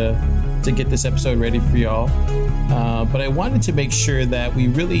to get this episode ready for y'all. But I wanted to make sure that we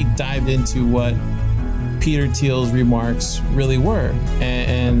really dived into what Peter Thiel's remarks really were.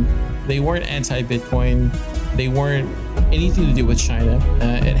 And they weren't anti-Bitcoin. They weren't anything to do with China.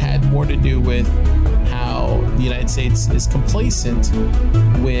 It had more to do with how the United States is complacent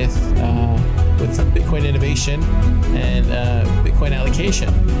with Bitcoin innovation and Bitcoin allocation.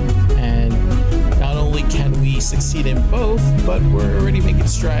 And not only can we succeed in both, but we're already making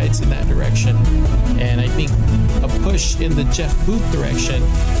strides in that direction. And I think a push in the Jeff Booth direction,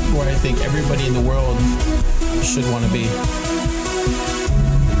 where I think everybody in the world should want to be.